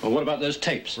 Well, what about those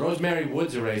tapes? Rosemary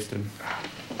Woods erased him.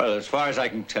 Well, as far as I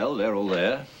can tell, they're all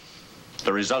there.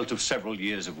 The result of several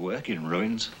years of work in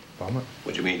ruins. Bummer.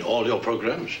 What do you mean, all your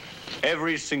programs?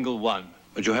 Every single one.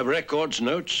 But you have records,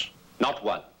 notes? Not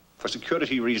one. For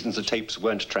security reasons, the tapes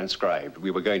weren't transcribed. We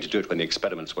were going to do it when the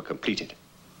experiments were completed.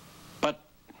 But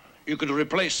you could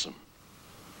replace them.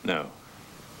 No.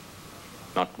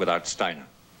 Not without Steiner.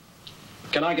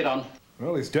 Can I get on?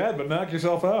 Well, he's dead, but knock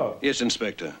yourself out. Yes,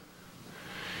 Inspector.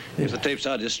 If the tapes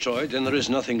are destroyed, then there is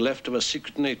nothing left of a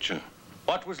secret nature.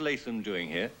 What was Latham doing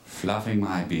here? Fluffing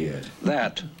my beard.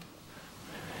 That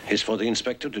is for the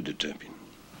inspector to determine.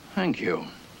 Thank you.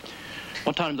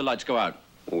 What time did the lights go out?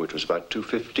 Oh, it was about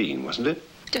 2:15, wasn't it?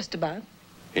 Just about.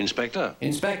 Inspector?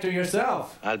 Inspector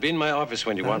yourself. I'll be in my office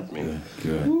when you want me.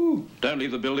 Good. Don't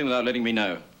leave the building without letting me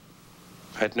know.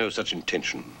 I had no such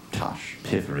intention. Tush,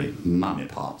 piffery, mummy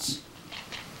pots.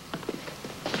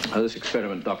 This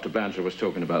experiment Dr. Blanchard was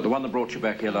talking about, the one that brought you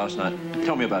back here last night.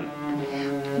 Tell me about it.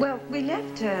 Well, we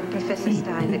left Professor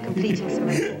Steiner completing some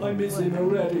of the I miss him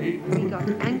already. We got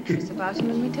anxious about him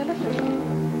and we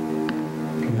telephoned.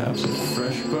 Perhaps a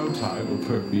fresh bow tie will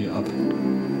perk me up.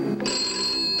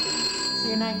 The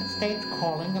United States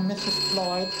calling a Mrs.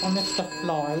 Floyd or Mr.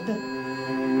 Floyd.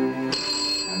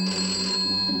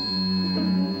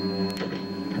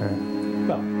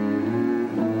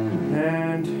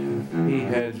 And he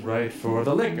heads right for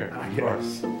the liquor, of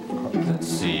course. Let's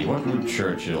see, what would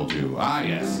Churchill do? Ah,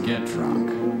 yes, get drunk.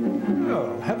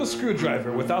 Oh, have a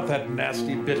screwdriver without that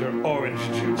nasty, bitter orange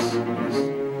juice.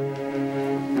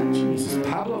 Jesus,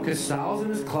 Pablo Casals in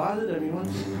his closet? I mean, what?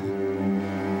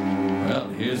 Well,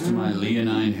 here's to my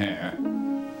leonine hair.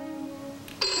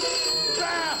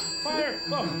 Ah! Fire!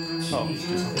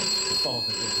 Oh.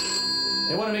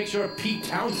 They want to make sure Pete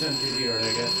Townsend can hear it,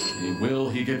 I guess. Will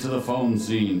he get to the phone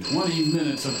scene? 20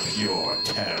 minutes of pure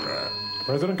terror.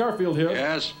 President Garfield here.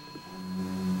 Yes?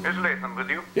 Is Latham with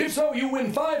you? If so, you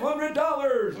win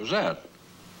 $500. Who's that?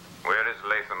 Where is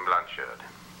Latham Blanchard?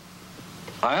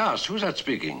 I asked, who's that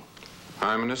speaking?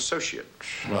 I'm an associate.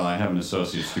 Well, I have an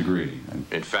associate's degree.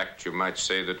 In fact, you might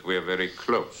say that we're very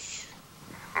close.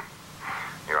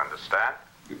 You understand?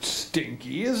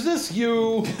 Stinky, is this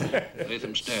you?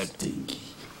 Latham's dead. Stinky.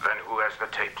 Then who has the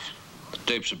tapes? The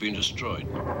tapes have been destroyed.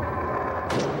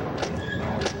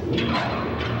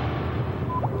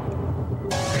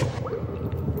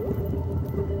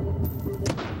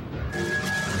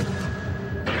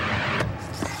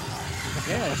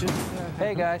 Yeah, it's just...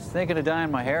 Hey guys, thinking of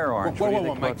dyeing my hair orange. Whoa, What do whoa, you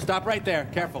whoa, think Mike, about- stop right there.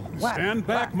 Careful. Stand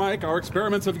back, Mike. Our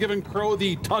experiments have given Crow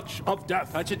the touch of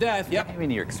death. Touch of death, yep. What do you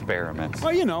mean your experiments?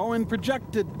 Well, you know, in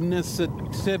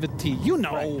projectednessivity, you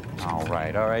know. All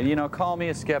right. You know, call me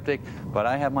a skeptic, but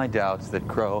I have my doubts that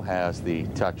Crow has the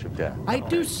touch of death. I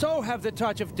do so have the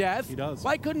touch of death. He does.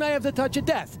 Why couldn't I have the touch of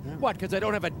death? What, because I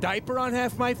don't have a diaper on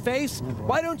half my face?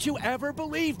 Why don't you ever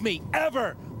believe me?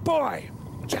 Ever! Boy!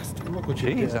 Just look what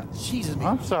you did. Jesus, me.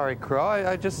 I'm sorry, Crow.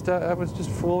 I was just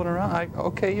fooling around.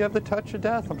 Okay, you have the touch of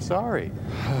death. I'm sorry.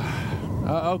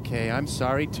 Okay, I'm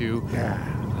sorry too.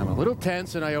 I'm a little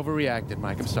tense and I overreacted,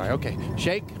 Mike. I'm sorry. Okay,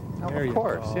 shake. Of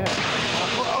course, yeah.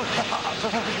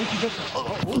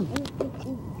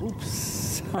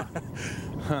 Oops.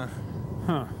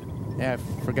 Yeah, I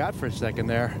forgot for a second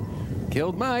there.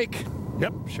 Killed Mike.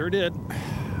 Yep, sure did.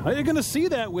 Are you going to see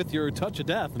that with your touch of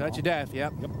death? Touch of death,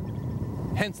 yep.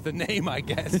 Hence the name, I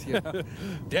guess. You know?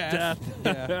 Death.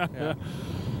 Yeah.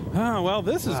 Oh, well,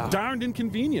 this is darned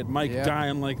inconvenient, Mike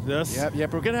dying like this. Yep.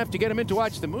 We're going to have to get him in to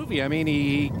watch the movie. I mean,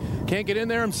 he can't get in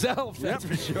there himself, that's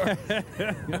for sure.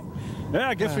 Yeah,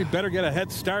 I guess we better get a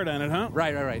head start on it, huh?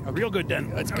 Right. Okay. Real good,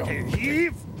 then. Let's go. Okay,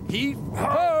 heave.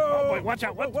 Oh, boy, watch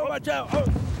out. Watch out. Oh.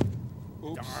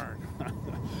 Oops. Darn.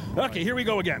 Okay, here we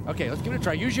go again. Okay, let's give it a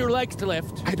try. Use your legs to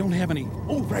lift. I don't have any.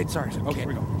 Oh, right, sorry. Okay, here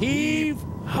we go. Heave,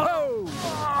 ho!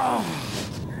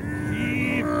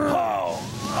 Heave, ho!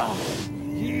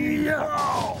 Heave,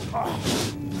 ho!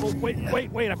 Oh,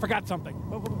 wait, I forgot something.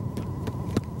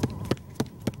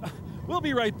 We'll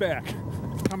be right back.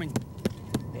 It's coming.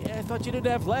 Yeah, I thought you didn't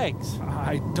have legs.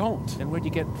 I don't. Then where'd you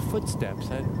get footsteps?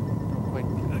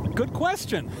 Good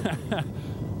question.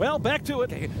 Well, back to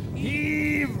it. Okay.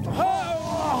 Heave, ho!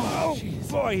 Oh,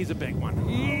 boy, he's a big one.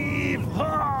 Heave, ho!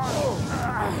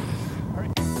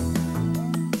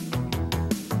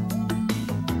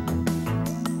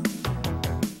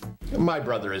 My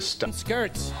brother is stuck.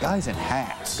 Skirts. Guys in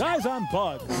hats. Guys on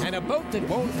bugs. And a boat that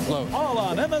won't float. All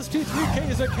on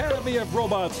MST3K's Academy of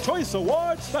Robots Choice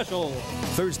Award Special.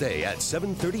 Thursday at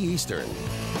 7:30 Eastern.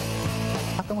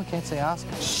 How come we can't say Oscar?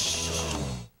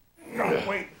 No,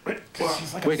 wait. Where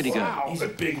could he go? Wow, he's a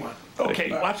big one.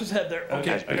 Okay, watch his head there.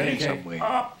 Okay. Some way.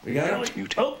 We got him. We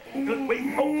don't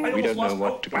know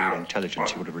what degree of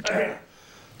intelligence he would have retained.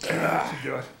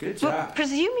 Good Well, job.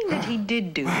 presuming that he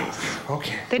did do this,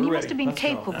 Okay. then he we're must have ready. been Let's go.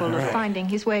 capable of finding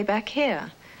his way back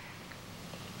here.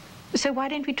 So why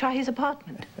didn't we try his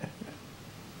apartment?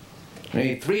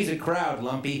 Hey, three's a crowd,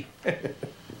 Lumpy.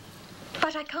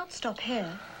 But I can't stop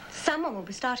here. Someone will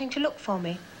be starting to look for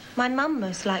me. My mum,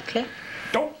 most likely.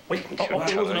 Don't wait.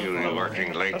 You're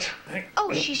working late.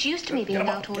 Oh, she's used to me being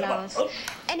out all hours.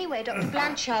 Anyway, Dr.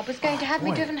 Blanchard was going to have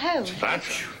me driven home.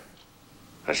 Blanchard?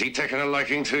 Has he taken a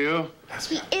liking to you?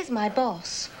 He is my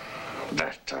boss.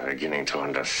 That I'm beginning to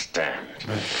understand.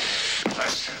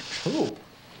 Ooh.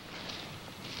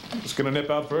 Just gonna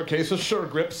nip out for a case of Sure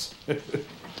Grips. Don't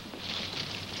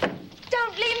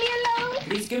leave me alone.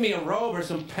 Please give me a robe or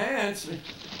some pants.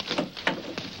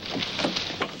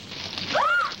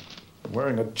 I'm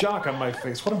wearing a jock on my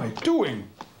face. What am I doing?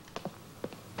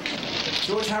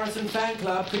 George Harrison fan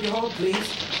club, could you hold, please?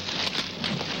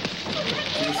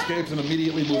 He escapes and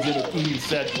immediately moves in with Eve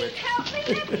Sedgwick. Help me,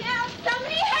 let me out.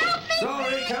 Somebody help me.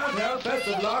 Sorry, can't help. Best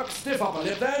of luck. Stiff upper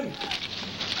lip then.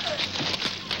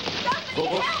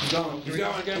 He's going. We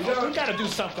gotta do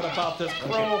something about this,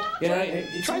 Crow. Yeah,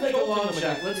 it's Try like to a open long him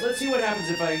shot. again. Let's see what happens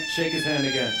if I shake his hand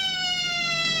again.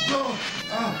 Oh,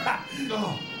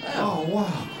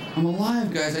 wow. I'm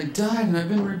alive, guys. I died and I've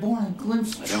been reborn. I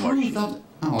glimpsed Don't worry. truth.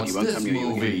 Oh, it's You won't this come near you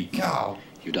movie. again. Cow.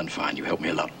 You've done fine. You helped me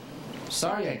a lot.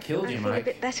 Sorry I killed I you, feel a Mike.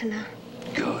 bit better now.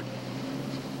 Good.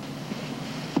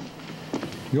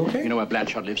 You okay? You know where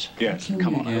Blanchard lives? Yes.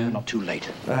 Come on, I hope we're not too late.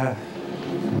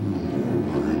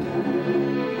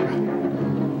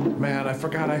 Man, I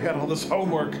forgot I had all this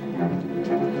homework.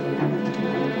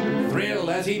 Thrilled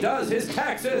as he does his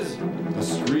taxes. The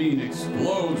screen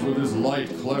explodes with his light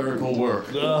clerical work.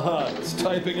 The hottest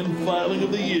typing and filing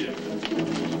of the year.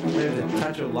 There's a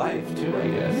touch of life, too, I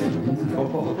guess.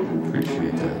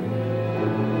 Appreciate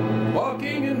that.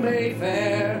 Walking in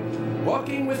Mayfair,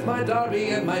 walking with my derby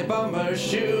and my bomber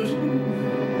shoes.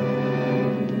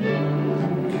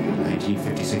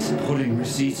 1956 pudding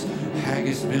receipts,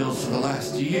 haggis bills for the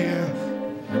last year.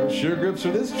 Well, sure grips for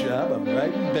this job. I'm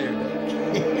riding bareback.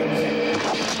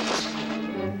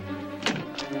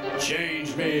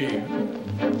 Change me.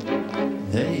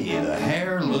 Hey, the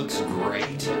hair looks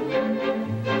great.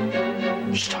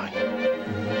 Stein.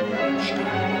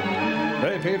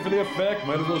 Hey, paid for the effect.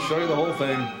 Might as well show you the whole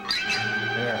thing.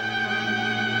 There.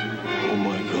 Oh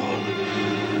my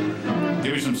God.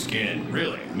 Give me some skin.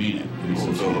 Really, I mean it. Give me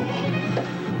some skin.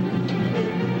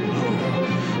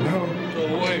 No,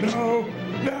 wait.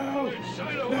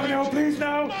 No, please,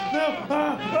 no.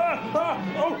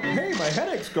 Oh, hey, my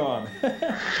headache's gone.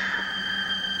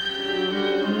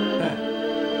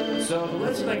 So the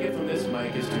lesson I get from this,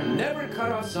 Mike, is to never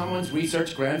cut off someone's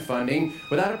research grant funding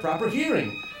without a proper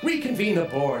hearing. Reconvene the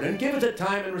board and give it the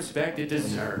time and respect it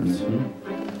deserves. Oh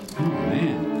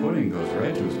man, pudding goes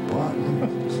right to his butt.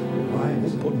 Why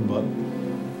is pudding butt?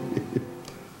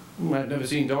 I've never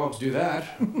seen dogs do that.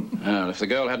 Well, if the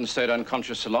girl hadn't stayed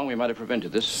unconscious so long, we might have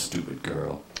prevented this. Stupid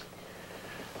girl.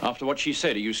 After what she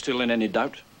said, are you still in any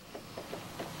doubt?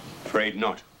 Afraid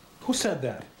not. Who said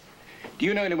that? Do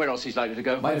you know anywhere else he's likely to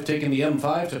go? Might have taken the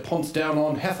M5 to Ponce down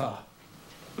on Heffa.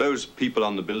 Those people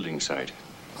on the building site.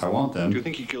 I want them. Do you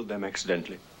think he killed them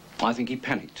accidentally? I think he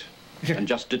panicked and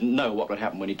just didn't know what would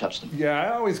happen when he touched them. Yeah,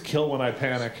 I always kill when I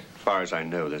panic. As far as I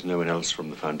know, there's no one else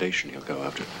from the Foundation he'll go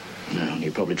after. No,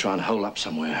 he'll probably try and hole up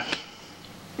somewhere.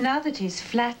 Now that his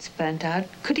flat's burnt out,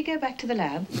 could he go back to the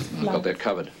lab? I've got that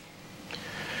covered.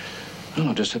 Well,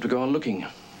 I'll just have to go on looking.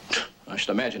 I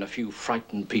should imagine a few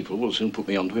frightened people will soon put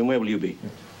me onto him. Where will you be?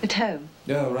 At home.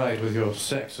 Oh, right, with your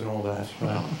sex and all that.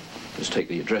 Well, just take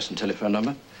the address and telephone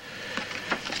number,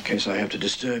 in case I have to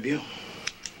disturb you.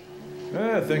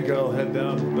 I think I'll head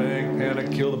down to the bank, panic,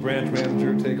 kill the branch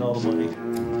manager, take all the money.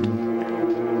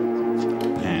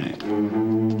 Panic.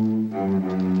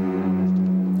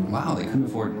 Wow, they couldn't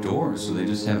afford doors, so they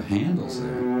just have handles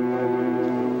there.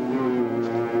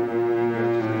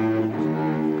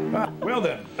 Well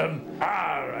then,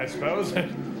 I suppose.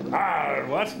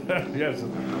 What? Yes.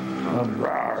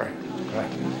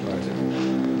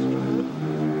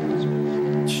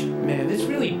 Man, this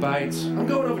really bites. I'm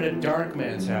going over to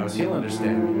Darkman's house. He'll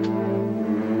understand me.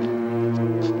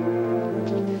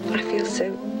 I feel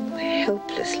so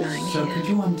helpless lying So here. could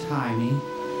you untie me?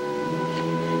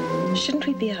 Shouldn't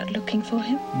we be out looking for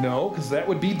him? No, because that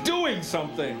would be doing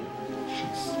something.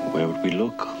 Where would we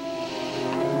look?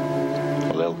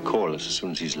 Well, they'll call us as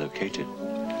soon as he's located.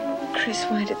 Chris,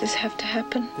 why did this have to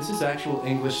happen? This is actual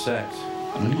English sex.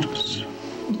 It was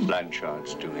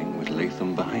Blanchard's doing with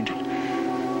Latham behind it.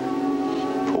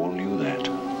 Paul knew that.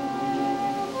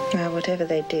 Well, whatever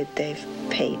they did, they've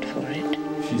paid for it.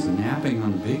 She's napping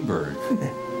on Big Bird.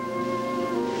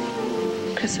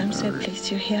 Chris, I'm so pleased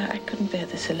you're here. I couldn't bear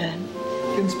this alone.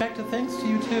 Inspector, thanks to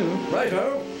you too.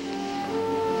 Righto.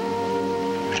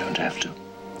 We don't have to.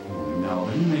 No,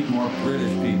 they make more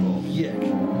British people. Yick.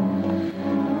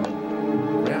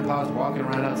 Grandpa's walking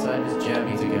around outside his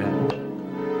jammies again.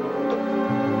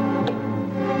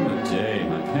 What a day.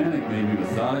 My panic made me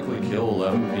methodically kill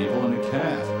 11 people and a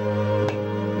cat.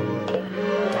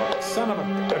 Son of a...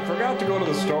 I forgot to go to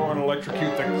the store and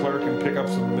electrocute the clerk and pick up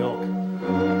some milk.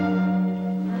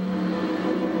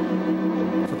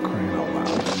 For crying out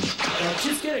loud.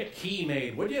 Just get a key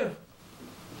made, would you?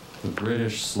 The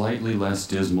British Slightly Less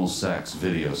Dismal Sex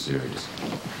video series.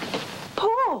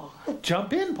 Paul!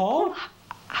 Jump in, Paul.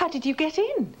 How did you get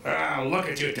in? Ah, look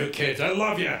at you two kids. I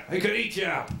love you. I could eat you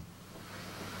up.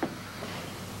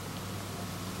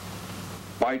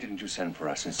 Why didn't you send for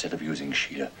us instead of using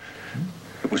Sheila?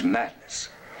 It was madness.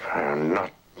 I'm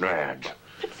not mad.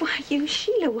 But why you,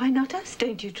 Sheila? Why not us?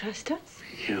 Don't you trust us?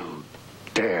 You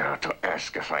dare to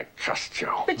ask if I trust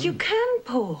you. But you can,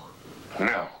 Paul.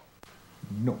 No.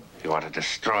 No. You want to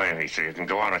destroy me so you can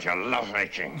go on with your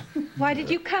lovemaking. Why did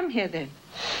you come here then?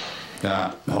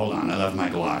 Hold on. I left my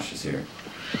galoshes here.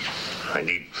 I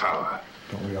need power.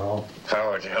 Don't we all?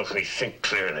 Power to help me think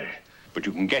clearly. But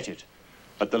you can get it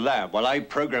at the lab while I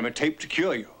program a tape to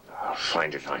cure you. I'll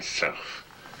find it myself.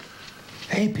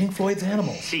 Hey, Pink Floyd's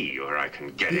Animals. See where I can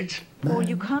get it. Paul,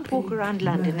 you can't walk around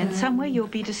London and somewhere you'll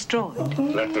be destroyed.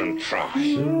 Let them try.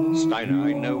 Steiner,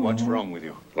 I know what's wrong with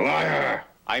you. Liar!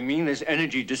 I mean there's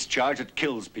energy discharge that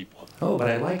kills people. Oh, but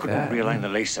I like Couldn't that. realign the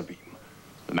laser beam.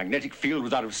 The magnetic field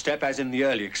was out of step as in the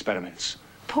early experiments.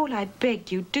 Paul, I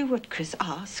beg you, do what Chris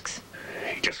asks.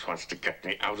 He just wants to get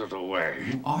me out of the way.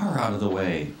 You are out of the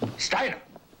way. Steiner!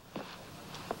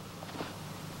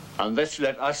 Unless you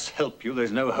let us help you,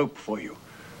 there's no hope for you.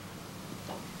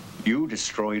 You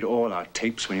destroyed all our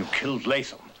tapes when you killed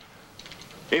Latham.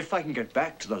 If I can get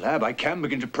back to the lab, I can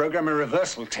begin to program a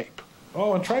reversal tape.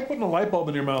 Oh, and try putting a light bulb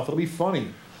in your mouth. It'll be funny.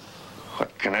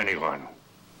 What can anyone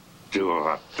do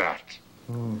about that?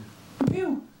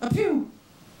 Pew, a pew.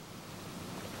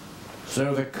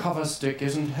 So the cover stick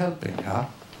isn't helping, huh?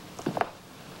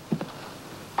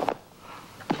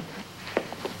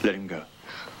 Let him go.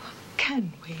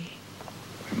 Can we?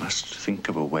 We must think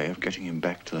of a way of getting him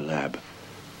back to the lab.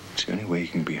 It's the only way he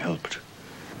can be helped.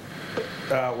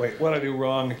 Wait, what'd I do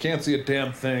wrong? I can't see a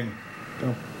damn thing.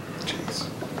 Oh, jeez.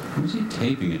 Who's he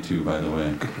taping it to, by the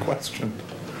way? Good question.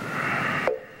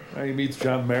 He meets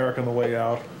John Merrick on the way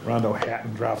out. Rondo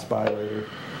Hatton drops by later.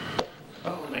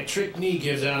 Oh, my trick knee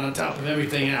gives out on top of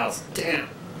everything else. Damn.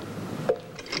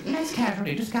 Let's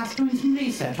casually discuss doing some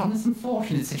research on this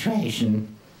unfortunate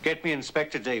situation. Get me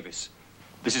Inspector Davis.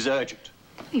 This is urgent.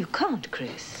 You can't,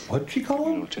 Chris. What'd she call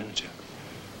him? An alternative.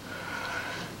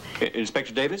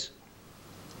 Inspector Davis?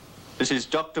 This is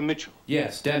Dr. Mitchell.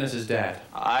 Yes, Dennis's dad.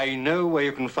 I know where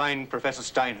you can find Professor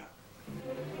Steiner.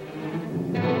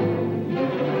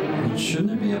 Shouldn't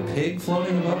there be a pig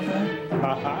floating above that?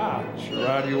 Ha-ha, sure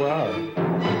odd you are.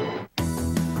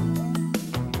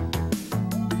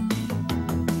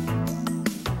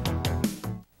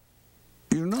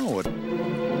 You know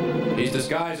it. He's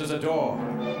disguised as a door.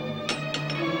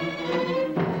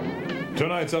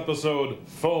 Tonight's episode,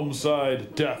 Foam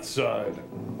Side, Death Side.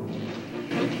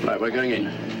 Right, we're going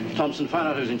in. Thompson, find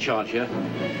out who's in charge here.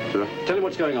 Sure. Tell him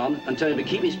what's going on and tell him to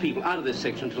keep his people out of this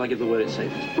section until I give the word it's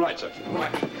safe. Right, sir.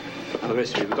 Right. Now the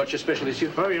rest of you, we've got your special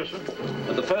issue? Oh, yes, sir.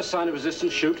 At the first sign of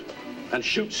resistance, shoot. And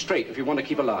shoot straight if you want to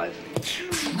keep alive.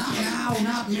 Not now,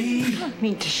 not me. I don't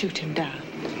mean to shoot him down.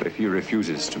 But if he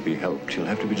refuses to be helped, he'll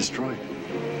have to be destroyed.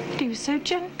 But he was so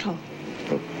gentle.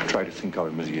 Well, try to think of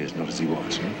him as he is, not as he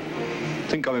was. Huh?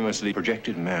 Think of him as the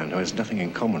projected man who has nothing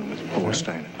in common with Paul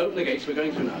Steiner. Open the gates, we're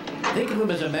going through now. Think of him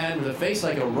as a man with a face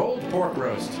like a rolled pork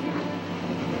roast.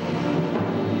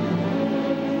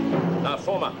 Now,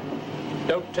 Former,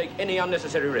 don't take any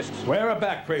unnecessary risks. Wear a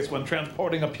back brace when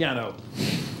transporting a piano.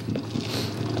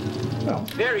 Oh.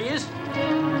 There he is.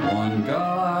 One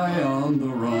guy on the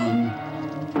run.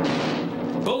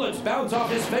 Bullets bounce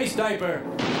off his face diaper.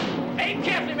 Aim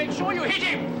carefully, make sure you hit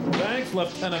him. Thanks,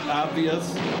 Lieutenant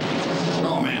Obvious.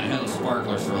 Oh man, I had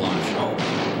sparklers for lunch. Oh.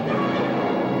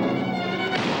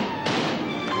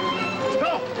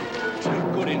 Stop!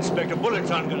 Good, Inspector.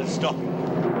 Bullets aren't going to stop.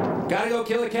 Gotta go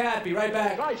kill a cat. Be right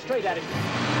back. Right straight at him.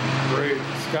 Great.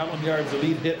 Scotland Yard's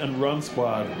elite hit and run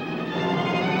squad.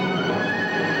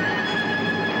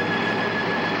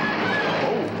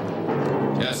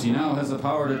 Yes, he now has the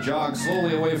power to jog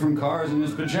slowly away from cars in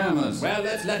his pajamas. Well,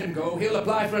 let's let him go. He'll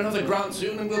apply for another grant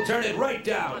soon, and we'll turn it right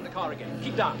down. Find the car again.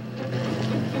 Keep down.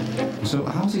 So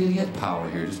how's he gonna get power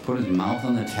here? Just put his mouth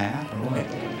on the tap or what?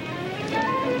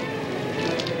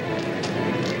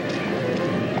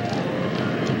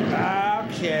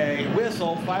 Okay,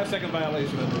 whistle. 5-second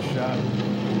violation of the shot.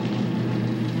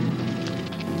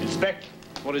 Inspector,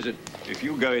 what is it? If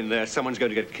you go in there, someone's going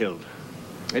to get killed.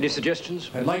 Any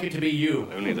suggestions? I'd like it to be you.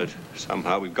 Only that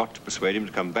somehow we've got to persuade him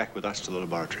to come back with us to the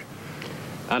laboratory.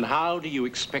 And how do you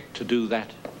expect to do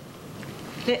that?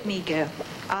 Let me go.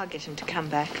 I'll get him to come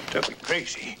back. Don't be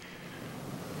crazy.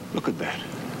 Look at that.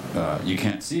 You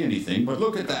can't see anything, but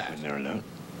look at that. When they're alone.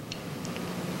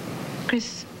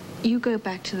 Chris, you go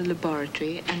back to the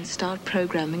laboratory and start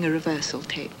programming a reversal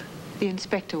tape. The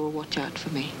inspector will watch out for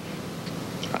me.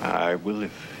 I will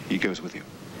if he goes with you.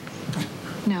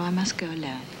 No, I must go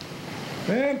alone.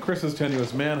 And Chris's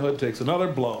tenuous manhood takes another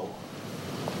blow.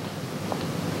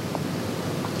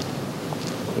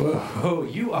 Whoa,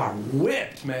 you are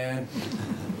whipped, man.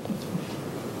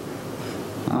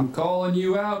 I'm calling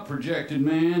you out, projected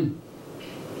man.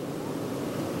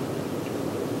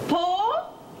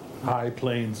 Paul? High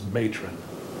Plains matron.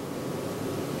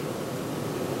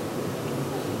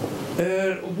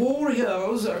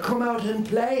 Warriors, come out and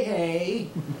play, hey?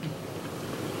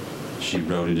 She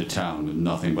rode into town with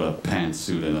nothing but a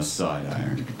pantsuit and a side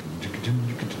iron.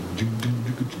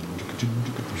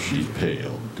 She's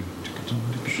pale.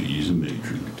 She's a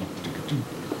matron.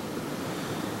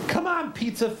 Come on,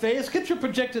 pizza face. Get your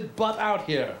projected butt out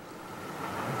here.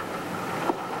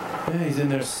 Yeah, he's in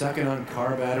there sucking on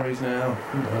car batteries now.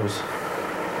 Who knows?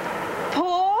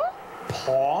 Paul?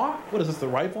 Paw? What is this, the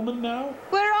rifleman now?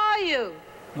 Where are you?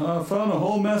 I found a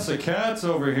whole mess of cats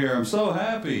over here. I'm so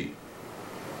happy.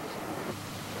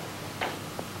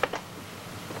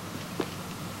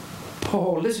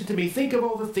 Paul, listen to me. Think of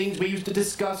all the things we used to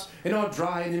discuss in our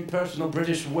dry and impersonal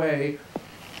British way.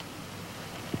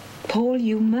 Paul,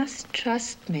 you must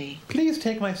trust me. Please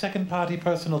take my second-party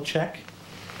personal check.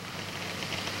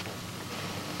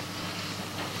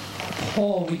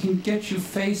 Paul, we can get you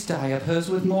face diapers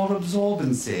with more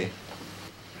absorbency.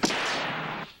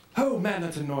 Oh, man,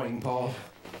 that's annoying, Paul.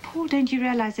 Paul, don't you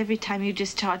realize every time you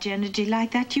discharge energy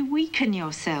like that, you weaken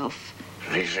yourself?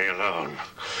 Leave me alone.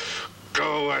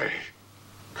 Go away.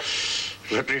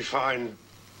 Let me find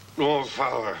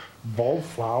wallflower.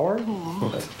 Wallflower?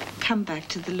 Paul, come back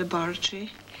to the laboratory.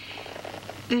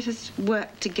 Let us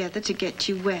work together to get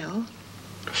you well.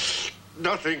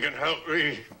 Nothing can help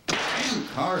me.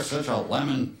 Car's such a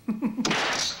lemon.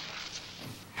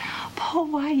 Paul,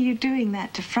 why are you doing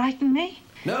that? To frighten me?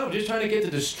 No, just trying to get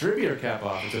the distributor cap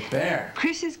off. It's a bear.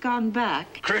 Chris has gone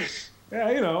back. Chris! Yeah,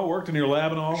 you know, worked in your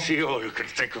lab and all. See all you can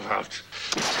think about.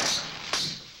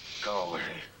 Go away.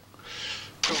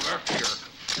 Go back here,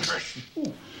 Chris.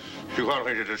 You want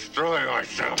me to destroy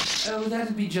myself. Oh,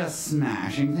 that'd be just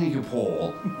smashing. Thank you,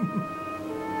 Paul.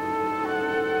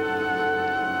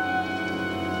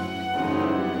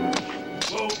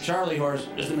 Whoa, Charlie horse.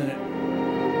 Just a minute.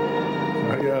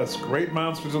 Yes, great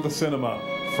monsters of the cinema.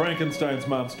 Frankenstein's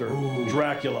monster.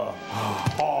 Dracula.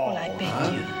 Paul, I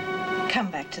beg you. Come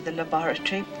back to the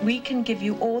laboratory. We can give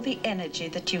you all the energy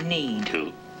that you need.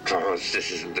 Charles,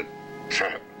 this isn't a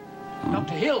trap.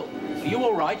 Dr. Hill, are you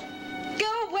all right?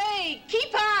 Go away!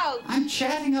 Keep out! I'm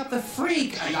chatting up the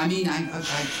freak. I mean,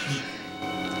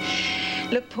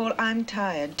 Look, Paul, I'm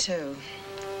tired too.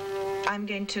 I'm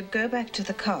going to go back to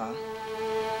the car.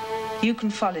 You can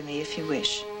follow me if you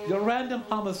wish. Your random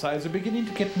homicides are beginning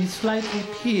to get me slightly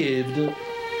peeved. Is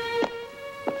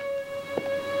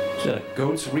that a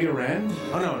goat's rear end?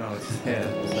 Oh, no, it's his head.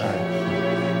 Sorry.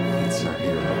 It's our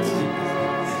hero.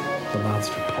 The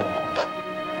monster Paul.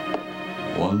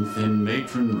 One thin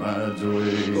matron rides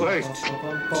away. Wait.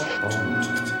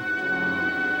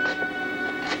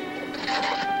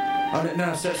 Oh,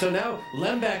 no, so now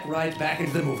Lembeck rides back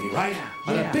into the movie, right?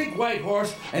 On a big white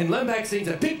horse, and Lembeck sings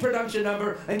a big production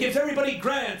number and gives everybody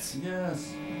grants.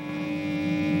 Yes.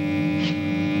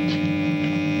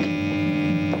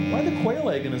 Why the quail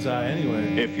egg in his eye,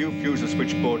 anyway? If you fuse the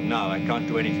switchboard now, I can't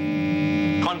do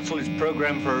anything. Console is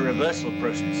programmed for a reversal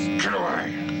process. Get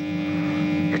away.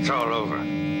 It's all over.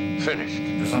 Finished.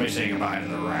 Just let me say goodbye to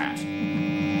the rat.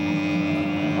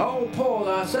 Oh,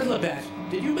 Paul, settle a bet.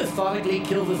 Did you methodically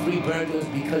kill the 3 burglars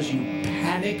because you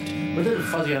panicked? We're a little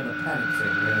fuzzy on the panic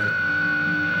thing, really.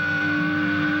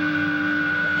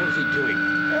 What the hell's he doing?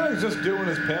 Yeah, he's just doing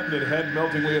his patented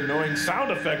head-meltingly annoying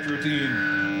sound effect routine.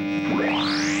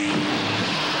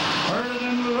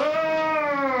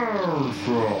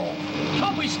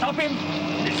 Can't we stop him?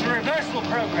 It's a reversal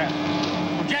program.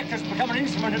 The projector's become an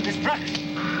instrument of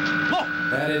destruction. Look!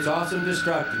 And it's awesome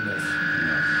destructiveness.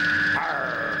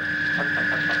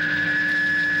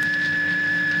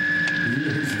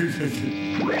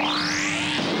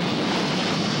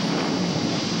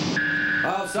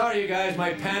 Oh, sorry, you guys.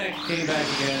 My panic came back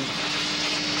again.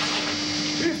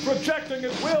 He's projecting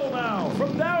at will now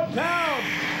from downtown.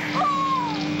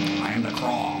 I am the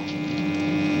Craw.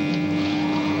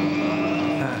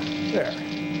 There.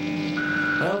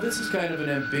 Well, this is kind of an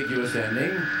ambiguous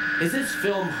ending. Is this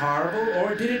film horrible,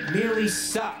 or did it merely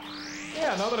suck?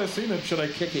 Yeah, now that I've seen it, should I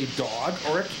kick a dog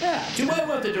or a cat? Do I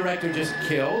want the director just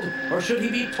killed, or should he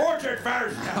be tortured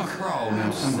first? Oh, Crow,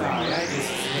 now Sorry,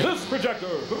 This projector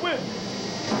could win.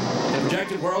 The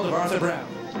projected world of Arthur Brown.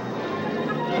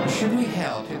 Should we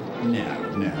help him? No.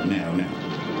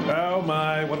 Oh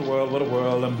my, what a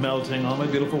world, I'm melting, all my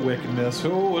beautiful wickedness.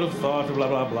 Who would have thought, blah,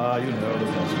 blah, blah, you know, the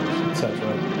rest,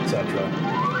 etc., etc.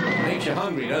 Makes you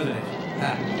hungry, doesn't it?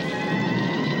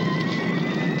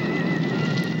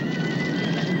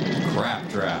 Crap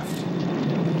draft.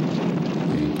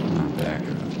 Not back.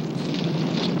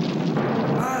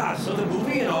 So the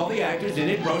movie and all the actors in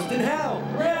it roast in hell.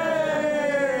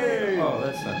 Hooray! Oh,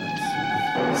 that's not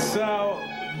nice. So,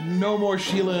 no more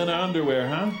Sheila in underwear,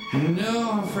 huh?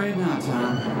 No, I'm afraid not,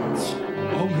 Tom.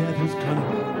 Oh yeah, there's gonna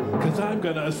be. Because I'm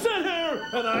gonna sit here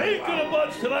and I ain't gonna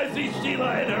budge till I see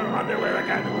Sheila in her underwear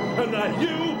again. And not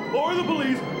you, or the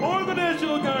police, or the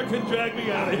National Guard can drag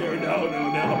me out of here. No.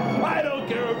 I don't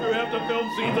care if you have to film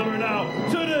scenes of her now.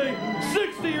 Today,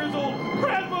 60 years old,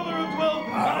 grandmother of 12,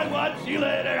 I want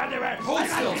Sheila in her underwear. Hold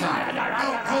still, Tom.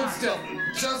 Hold still.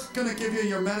 Just gonna give you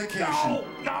your medication.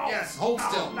 No. Yes, hold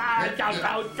still.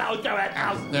 Don't do it.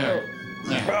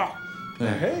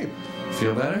 There. Hey.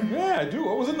 Feel better? Yeah, I do.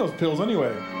 What was in those pills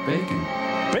anyway? Bacon.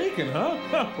 Bacon, huh?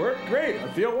 Worked great.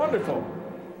 I feel wonderful.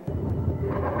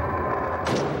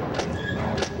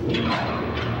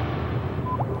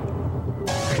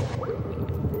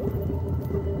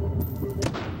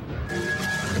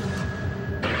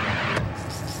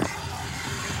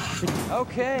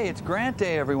 Okay, it's grant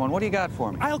day, everyone. What do you got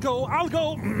for me? I'll go.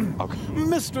 Okay.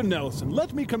 Mr. Nelson,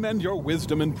 let me commend your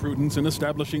wisdom and prudence in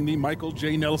establishing the Michael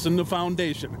J. Nelson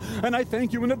Foundation. And I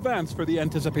thank you in advance for the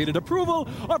anticipated approval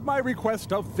of my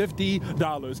request of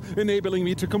 $50, enabling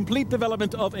me to complete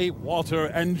development of a water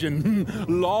engine.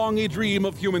 Long a dream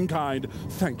of humankind.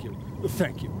 Thank you.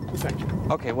 Thank you. Thank you.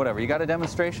 Okay, whatever. You got a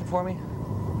demonstration for me?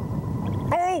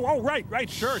 Oh, right.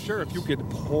 Sure. If you could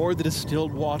pour the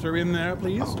distilled water in there,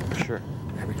 please. Oh, sure.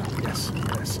 There we go. Yes.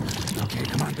 Okay,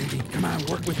 come on, baby. Come on,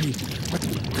 work with me.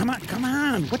 Come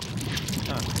on. What?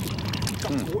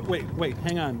 Wait,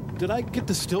 hang on. Did I get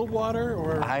distilled water,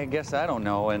 or? I guess I don't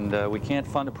know, and we can't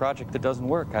fund a project that doesn't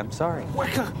work. I'm sorry.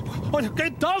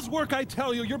 It does work, I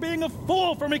tell you. You're being a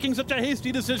fool for making such a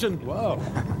hasty decision. Whoa.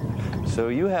 So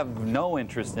you have no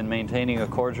interest in maintaining a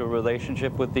cordial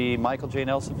relationship with the Michael J.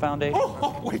 Nelson Foundation?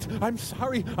 Oh, wait. I'm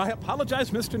sorry. I apologize,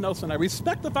 Mr. Nelson. I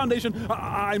respect the foundation.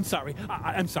 I'm sorry.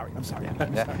 I'm sorry.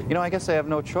 Yeah. You know, I guess I have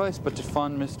no choice but to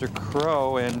fund Mr.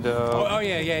 Crow and,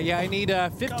 Yeah. I need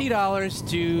 $50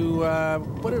 to,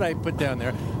 what did I put down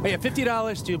there? Oh, yeah,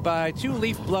 $50 to buy 2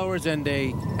 leaf blowers and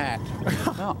a hat.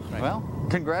 Oh, right. Well,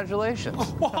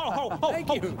 congratulations.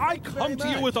 Thank you. I come to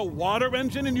you with a water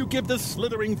engine and you give this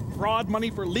slithering fraud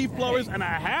money for leaf blowers and a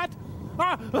hat?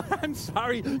 I'm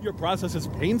sorry. Your process is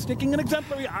painstaking and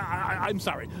exemplary. I'm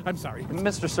sorry.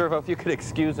 Mr. Servo, if you could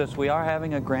excuse us, we are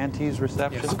having a grantees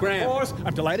reception. Yes, of course.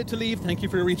 I'm delighted to leave. Thank you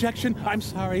for your rejection. I'm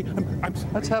sorry. I'm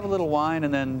sorry. Let's have a little wine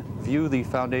and then view the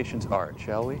foundation's art,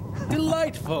 shall we?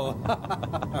 Delightful.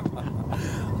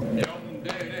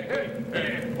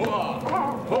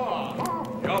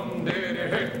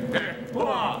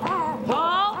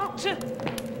 Halt!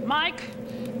 Mike,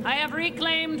 I have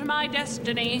reclaimed my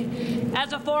destiny.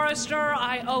 As a forester,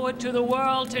 I owe it to the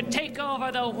world to take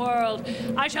over the world.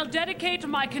 I shall dedicate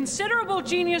my considerable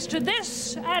genius to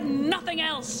this and nothing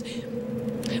else.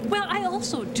 Well, I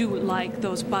also do like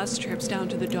those bus trips down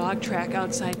to the dog track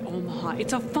outside Omaha.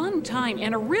 It's a fun time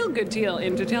and a real good deal,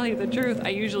 and to tell you the truth, I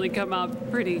usually come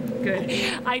out pretty good.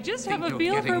 I just have a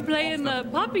feel for playing the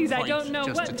puppies. I don't know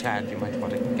just what... Just a tad. You might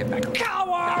want to get back.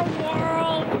 Cower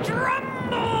world!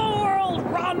 Tremble world!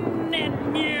 Run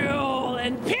and mule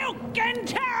and puke and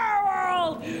terror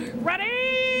world!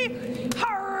 Ready?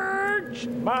 Hurge!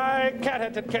 My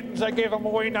cat-headed kittens, I gave them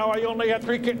away. Now I only have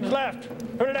 3 kittens left.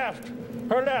 Her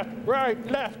left, right,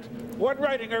 left. When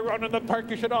riding or run in the park,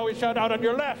 you should always shout out on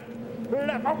your left.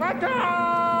 Left. Oh, my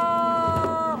God!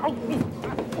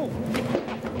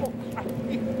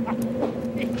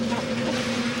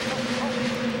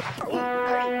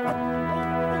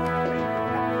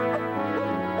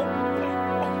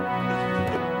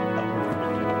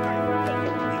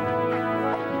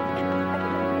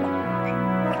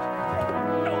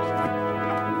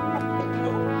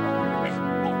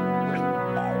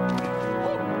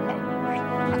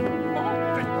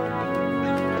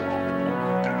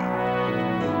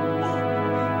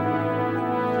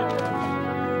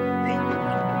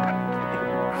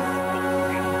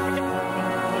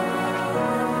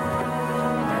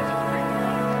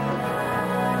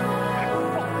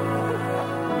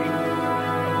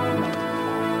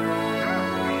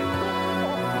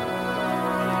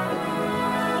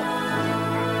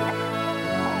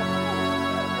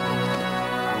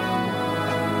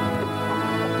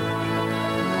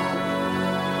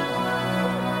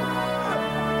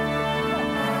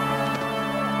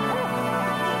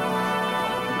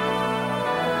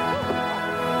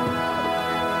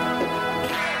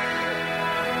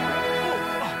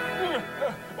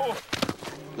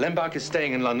 Lembach is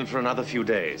staying in London for another few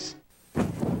days.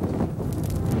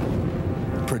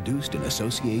 Produced in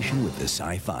association with the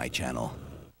Sci-Fi Channel.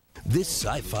 This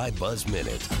Sci-Fi Buzz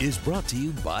Minute is brought to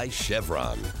you by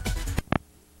Chevron.